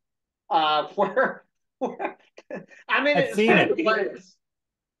farming, where I mean, I've it's seen kind it. of place.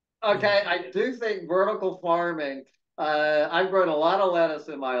 Okay, I do think vertical farming. I've grown a lot of lettuce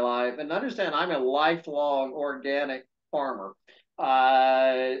in my life, and understand I'm a lifelong organic farmer.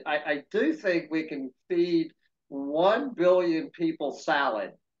 I do think we can feed 1 billion people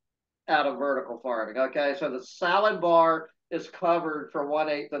salad out of vertical farming. Okay, so the salad bar is covered for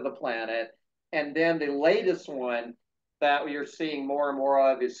 1/8 of the planet, and then the latest one that you're seeing more and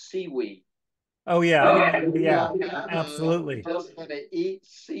more of is seaweed. Oh yeah, yeah, yeah. Absolutely. Just going to eat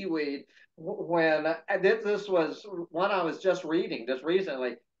seaweed. When this was one I was just reading just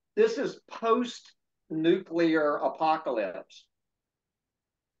recently. This is post nuclear apocalypse.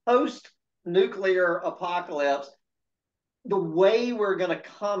 Post nuclear apocalypse, the way we're going to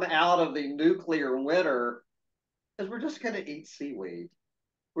come out of the nuclear winter is we're just going to eat seaweed.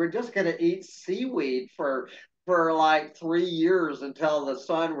 We're just going to eat seaweed for like 3 years until the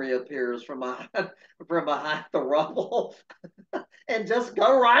sun reappears from behind the rubble, and just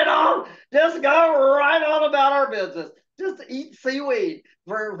go right on. Just go right on about our business. Just eat seaweed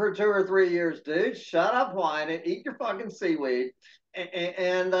for 2 or 3 years, dude. Shut up, whining. Eat your fucking seaweed,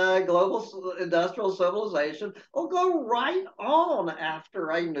 and global industrial civilization will go right on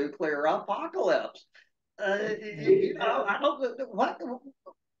after a nuclear apocalypse. I don't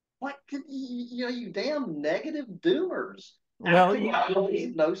what could you damn negative doomers Well, acting like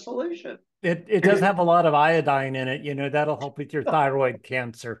there's no solution. it does have a lot of iodine in it. That'll help with your thyroid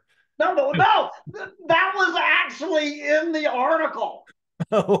cancer. No, no, no. That was actually in the article.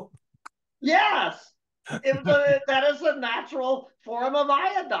 Oh, Yes. That is a natural form of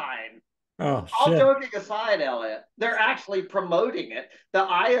iodine. oh All shit. joking aside, Elliot, they're actually promoting it, the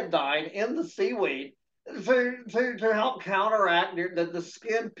iodine in the seaweed, to help counteract the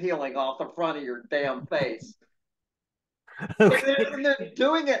skin peeling off the front of your damn face. Okay. And they're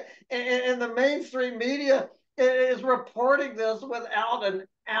doing it, and the mainstream media is reporting this without an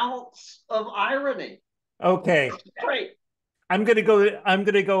ounce of irony. Okay. Great. I'm gonna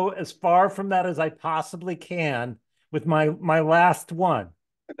go as far from that as I possibly can with my last one.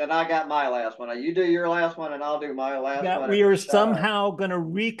 Then I got my last one. You do your last one, and I'll do my last That one. we are somehow going to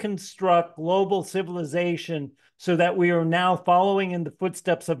reconstruct global civilization so that we are now following in the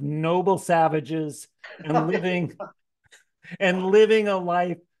footsteps of noble savages and living a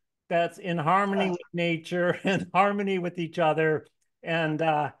life that's in harmony with nature and harmony with each other. And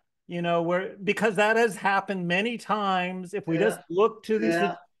we're because that has happened many times. If we just Yeah, look to these,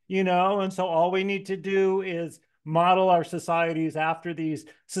 yeah, and so all we need to do is model our societies after these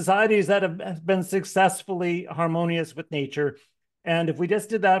societies that have been successfully harmonious with nature. And if we just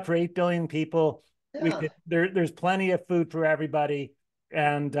did that for 8 billion people, we yeah. could there's plenty of food for everybody.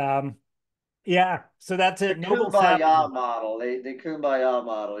 And yeah, so that's The it. Noble kumbaya savages. model, the kumbaya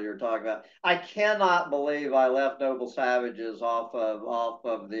model you're talking about. I cannot believe I left Noble Savages off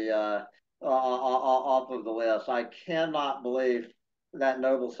of the list. I cannot believe that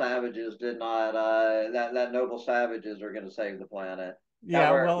Noble Savages did not that Noble Savages are going to save the planet. That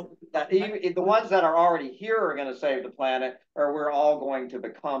Yeah, we're well, that even the ones that are already here are going to save the planet, or we're all going to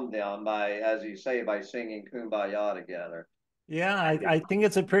become them by, as you say, by singing kumbaya together. yeah, I think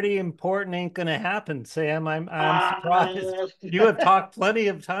it's a pretty important ain't gonna happen, Sam. I'm surprised. Uh, You have talked plenty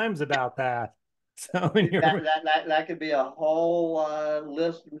of times about that. So when you're that could be a whole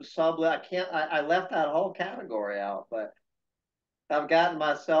list sub. I left that whole category out, but I've gotten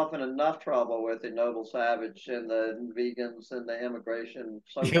myself in enough trouble with the Noble Savage and the vegans and the immigration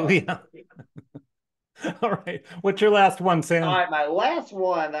so far. yeah. All right. What's your last one, All Sam? right, my last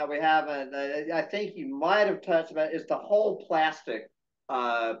one that we haven't, I think you might have touched about, is the whole plastic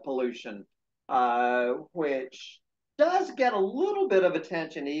pollution, which does get a little bit of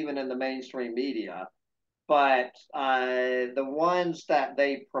attention even in the mainstream media. But the ones that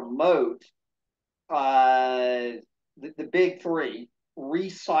they promote, the big three,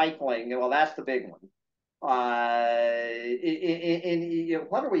 recycling, well, that's the big one.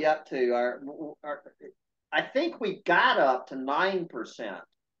 What are we up to? I think we got up to 9%,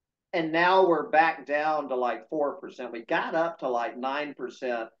 and now we're back down to like 4%. We got up to like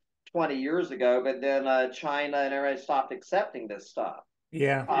 9% 20 years ago, but then China and everybody stopped accepting this stuff.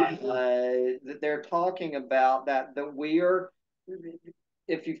 Yeah. They're talking about that we're,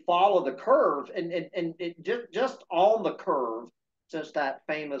 if you follow the curve, and it just on the curve, since that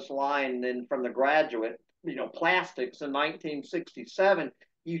famous line in from The Graduate, plastics in 1967,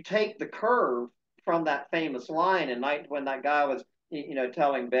 you take the curve from that famous line in night when that guy was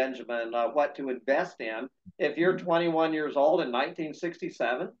telling Benjamin what to invest in. If you're 21 years old in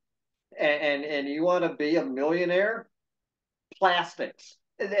 1967 and you want to be a millionaire, plastics.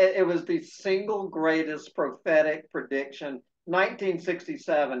 It was the single greatest prophetic prediction.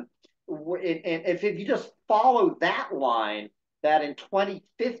 1967. And if you just follow that line, that in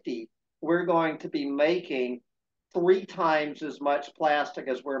 2050 we're going to be making 3 times as much plastic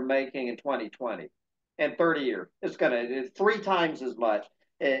as we're making in 2020. In 30 years, it's 3 times as much.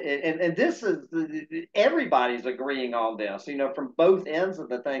 And this is everybody's agreeing on this, from both ends of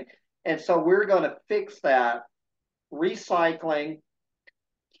the thing. And so we're going to fix that recycling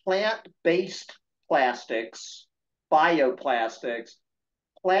plant-based plastics, bioplastics,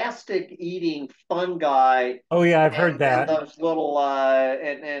 plastic-eating fungi, Oh yeah, I've heard and that. those little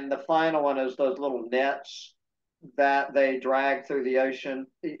and the final one is those little nets that they drag through the ocean.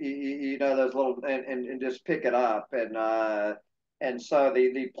 Those little and just pick it up, and so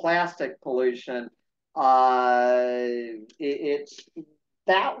the plastic pollution, it's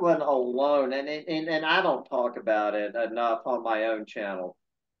that one alone, and I don't talk about it enough on my own channel.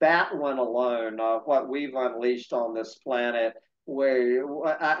 That one alone, what we've unleashed on this planet, where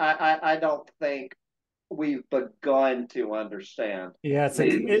I don't think we've begun to understand Yes,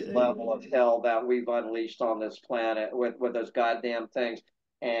 the level of hell that we've unleashed on this planet with those goddamn things.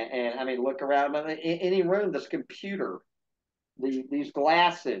 And I mean, look around any room, this computer, these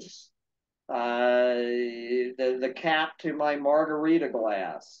glasses, the cap to my margarita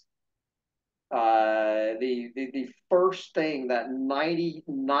glass. The first thing that 99%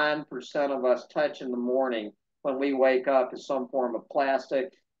 of us touch in the morning when we wake up is some form of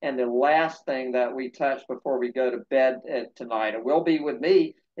plastic. And the last thing that we touch before we go to bed tonight, it will be with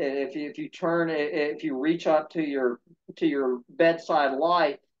me. If you reach up to your bedside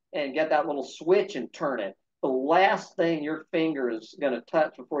light and get that little switch and turn it, the last thing your finger is going to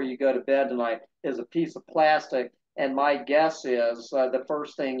touch before you go to bed tonight is a piece of plastic. And my guess is the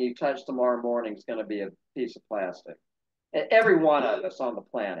first thing you touch tomorrow morning is going to be a piece of plastic. Every one of us on the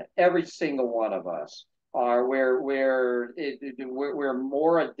planet, every single one of us, are we're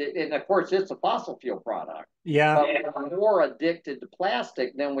more addicted. And of course, it's a fossil fuel product, yeah. but we're more addicted to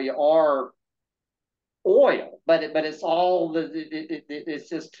plastic than we are oil, but it's all it's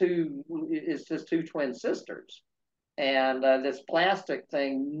just two twin sisters, and this plastic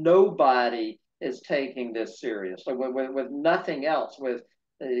thing, nobody is taking this serious. So with nothing else, with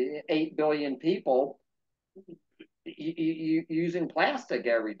 8 billion people using plastic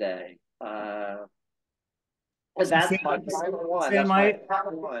every day. That's my final one. Sam, That's my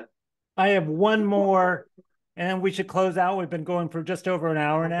final one. I have one more, and we should close out. We've been going for just over an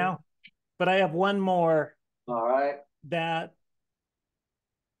hour now, but I have one more. All right. That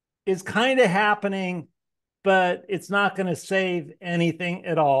is kind of happening, but it's not going to save anything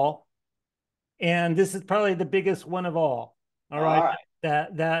at all. And this is probably the biggest one of all. All right.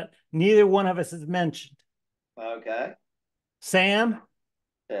 That neither one of us has mentioned. Okay. Sam,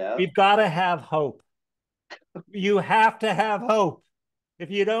 yeah. We've got to have hope. You have to have hope.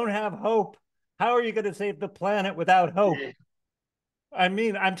 If you don't have hope, how are you going to save the planet without hope? I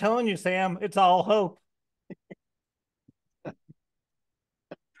mean, I'm telling you, Sam, it's all hope.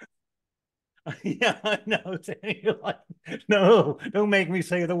 Yeah, I know. You're like, no, don't make me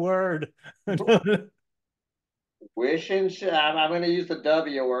say the word. Wishing, I'm going to use the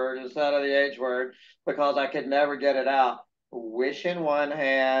W word instead of the H word because I could never get it out. Wish in one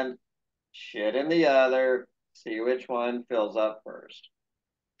hand, shit in the other, see which one fills up first.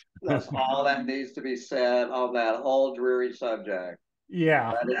 That's all that needs to be said on that whole dreary subject.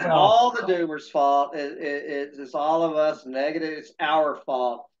 Yeah. But it's all the doomers' fault. It's all of us negative. It's our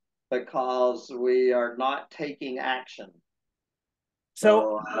fault because we are not taking action.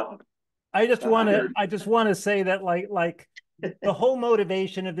 So I just want to say that like the whole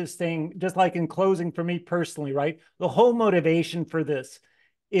motivation of this thing, just like in closing for me personally, right? The whole motivation for this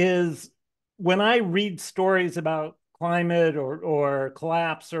is when I read stories about climate or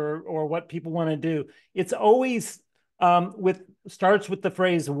collapse or what people want to do, it's always starts with the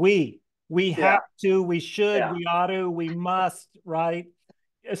phrase we have to, we should, we ought to, we must, right?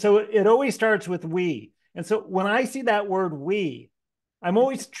 So it always starts with we. And so when I see that word we, I'm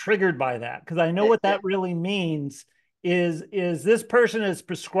always triggered by that because I know what that really means is this person is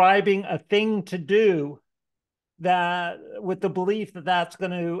prescribing a thing to do that with the belief that that's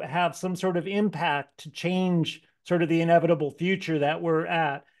going to have some sort of impact to change sort of the inevitable future that we're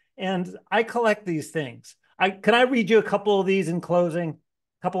at. And I collect these things. Can I read you a couple of these in closing?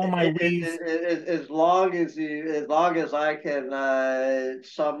 A couple of my we's. As long as I can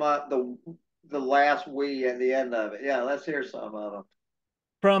sum up the last we at the end of it. Yeah, let's hear some of them.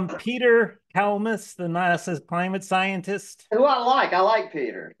 From Peter Kalmus, the NASA climate scientist. Who I like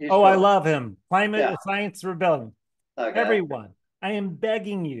Peter. He's I love him. Climate Science Rebellion. Okay. Everyone, I am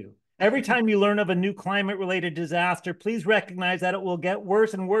begging you. Every time you learn of a new climate-related disaster, please recognize that it will get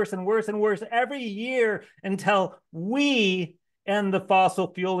worse and worse and worse and worse every year until we end the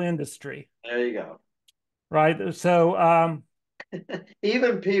fossil fuel industry. There you go. Right. So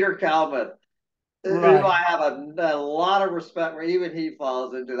even Peter Kalmus, who I have a lot of respect for, even he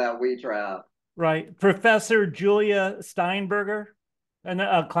falls into that we trap. Right. Professor Julia Steinberger,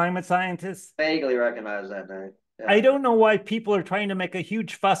 a climate scientist. Vaguely recognize that name. Yeah. I don't know why people are trying to make a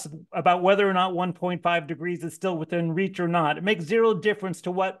huge fuss about whether or not 1.5 degrees is still within reach or not. It makes zero difference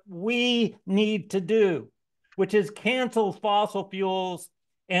to what we need to do, which is cancel fossil fuels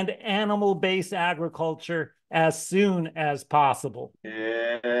and animal-based agriculture as soon as possible.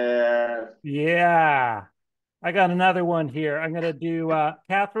 Yeah. Yeah. I got another one here. I'm going to do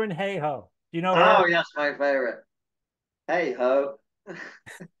Catherine Hayhoe. Do you know her? Oh, yes, my favorite. Hey-ho.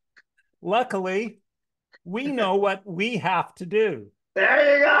 Luckily, we know what we have to do.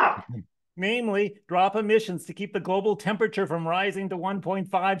 There you go. Namely, drop emissions to keep the global temperature from rising to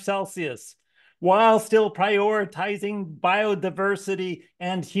 1.5 Celsius, while still prioritizing biodiversity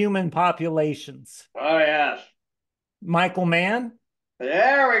and human populations. Oh, yes. Michael Mann?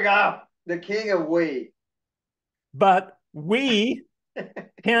 There we go. The king of we. But we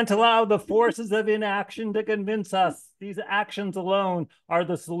can't allow the forces of inaction to convince us these actions alone are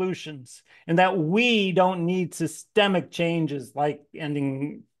the solutions, and that we don't need systemic changes like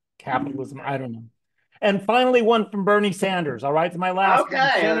ending capitalism. I don't know. And finally, one from Bernie Sanders. All right, it's my last. Okay,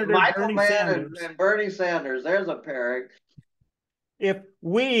 Senator Michael Bernie Mann Sanders. And Bernie Sanders. There's a pairing. If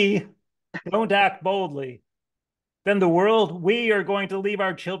we don't act boldly, then the world we are going to leave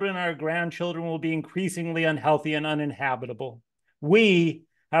our children and our grandchildren will be increasingly unhealthy and uninhabitable. We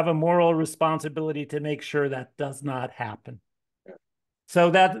have a moral responsibility to make sure that does not happen. So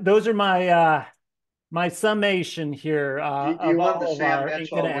those are my my summation here. Do you want the Sam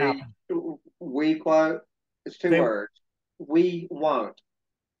Mitchell we quote? It's two words. We won't.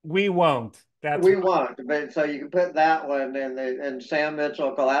 We won't. That's We won't, but so you can put that one in Sam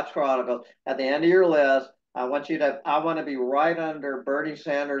Mitchell Collapse Chronicles at the end of your list. I want to be right under Bernie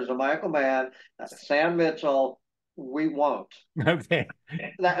Sanders and Michael Mann, Sam Mitchell. We won't. okay.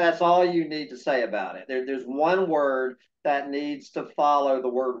 That's all you need to say about it. There's one word that needs to follow the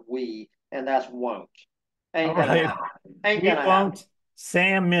word we, and that's won't. All Ain't gonna right. happen. Ain't We gonna happen. won't.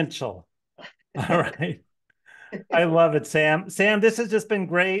 Sam Mitchell. All right. I love it, Sam. Sam, this has just been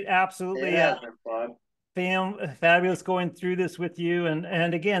great. It Absolutely has been fun. fabulous going through this with you.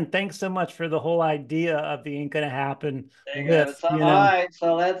 And again, thanks so much for the whole idea of the Ain't Gonna Happen There you go. list. So, all right,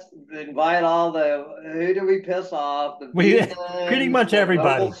 so let's invite all who do we piss off? The We pretty vegans, much the noble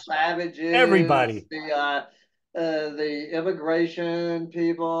everybody. savages, Everybody. the immigration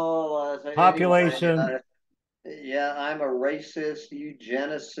people. So anyway, Population. yeah, I'm a racist,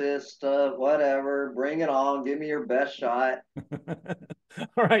 eugenicist, whatever. Bring it on. Give me your best shot.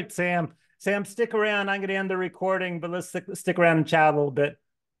 All right, Sam. Sam, stick around. I'm going to end the recording, but let's stick around and chat a little bit.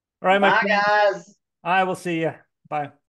 All right, my Bye, friend. guys. I will see you. Bye.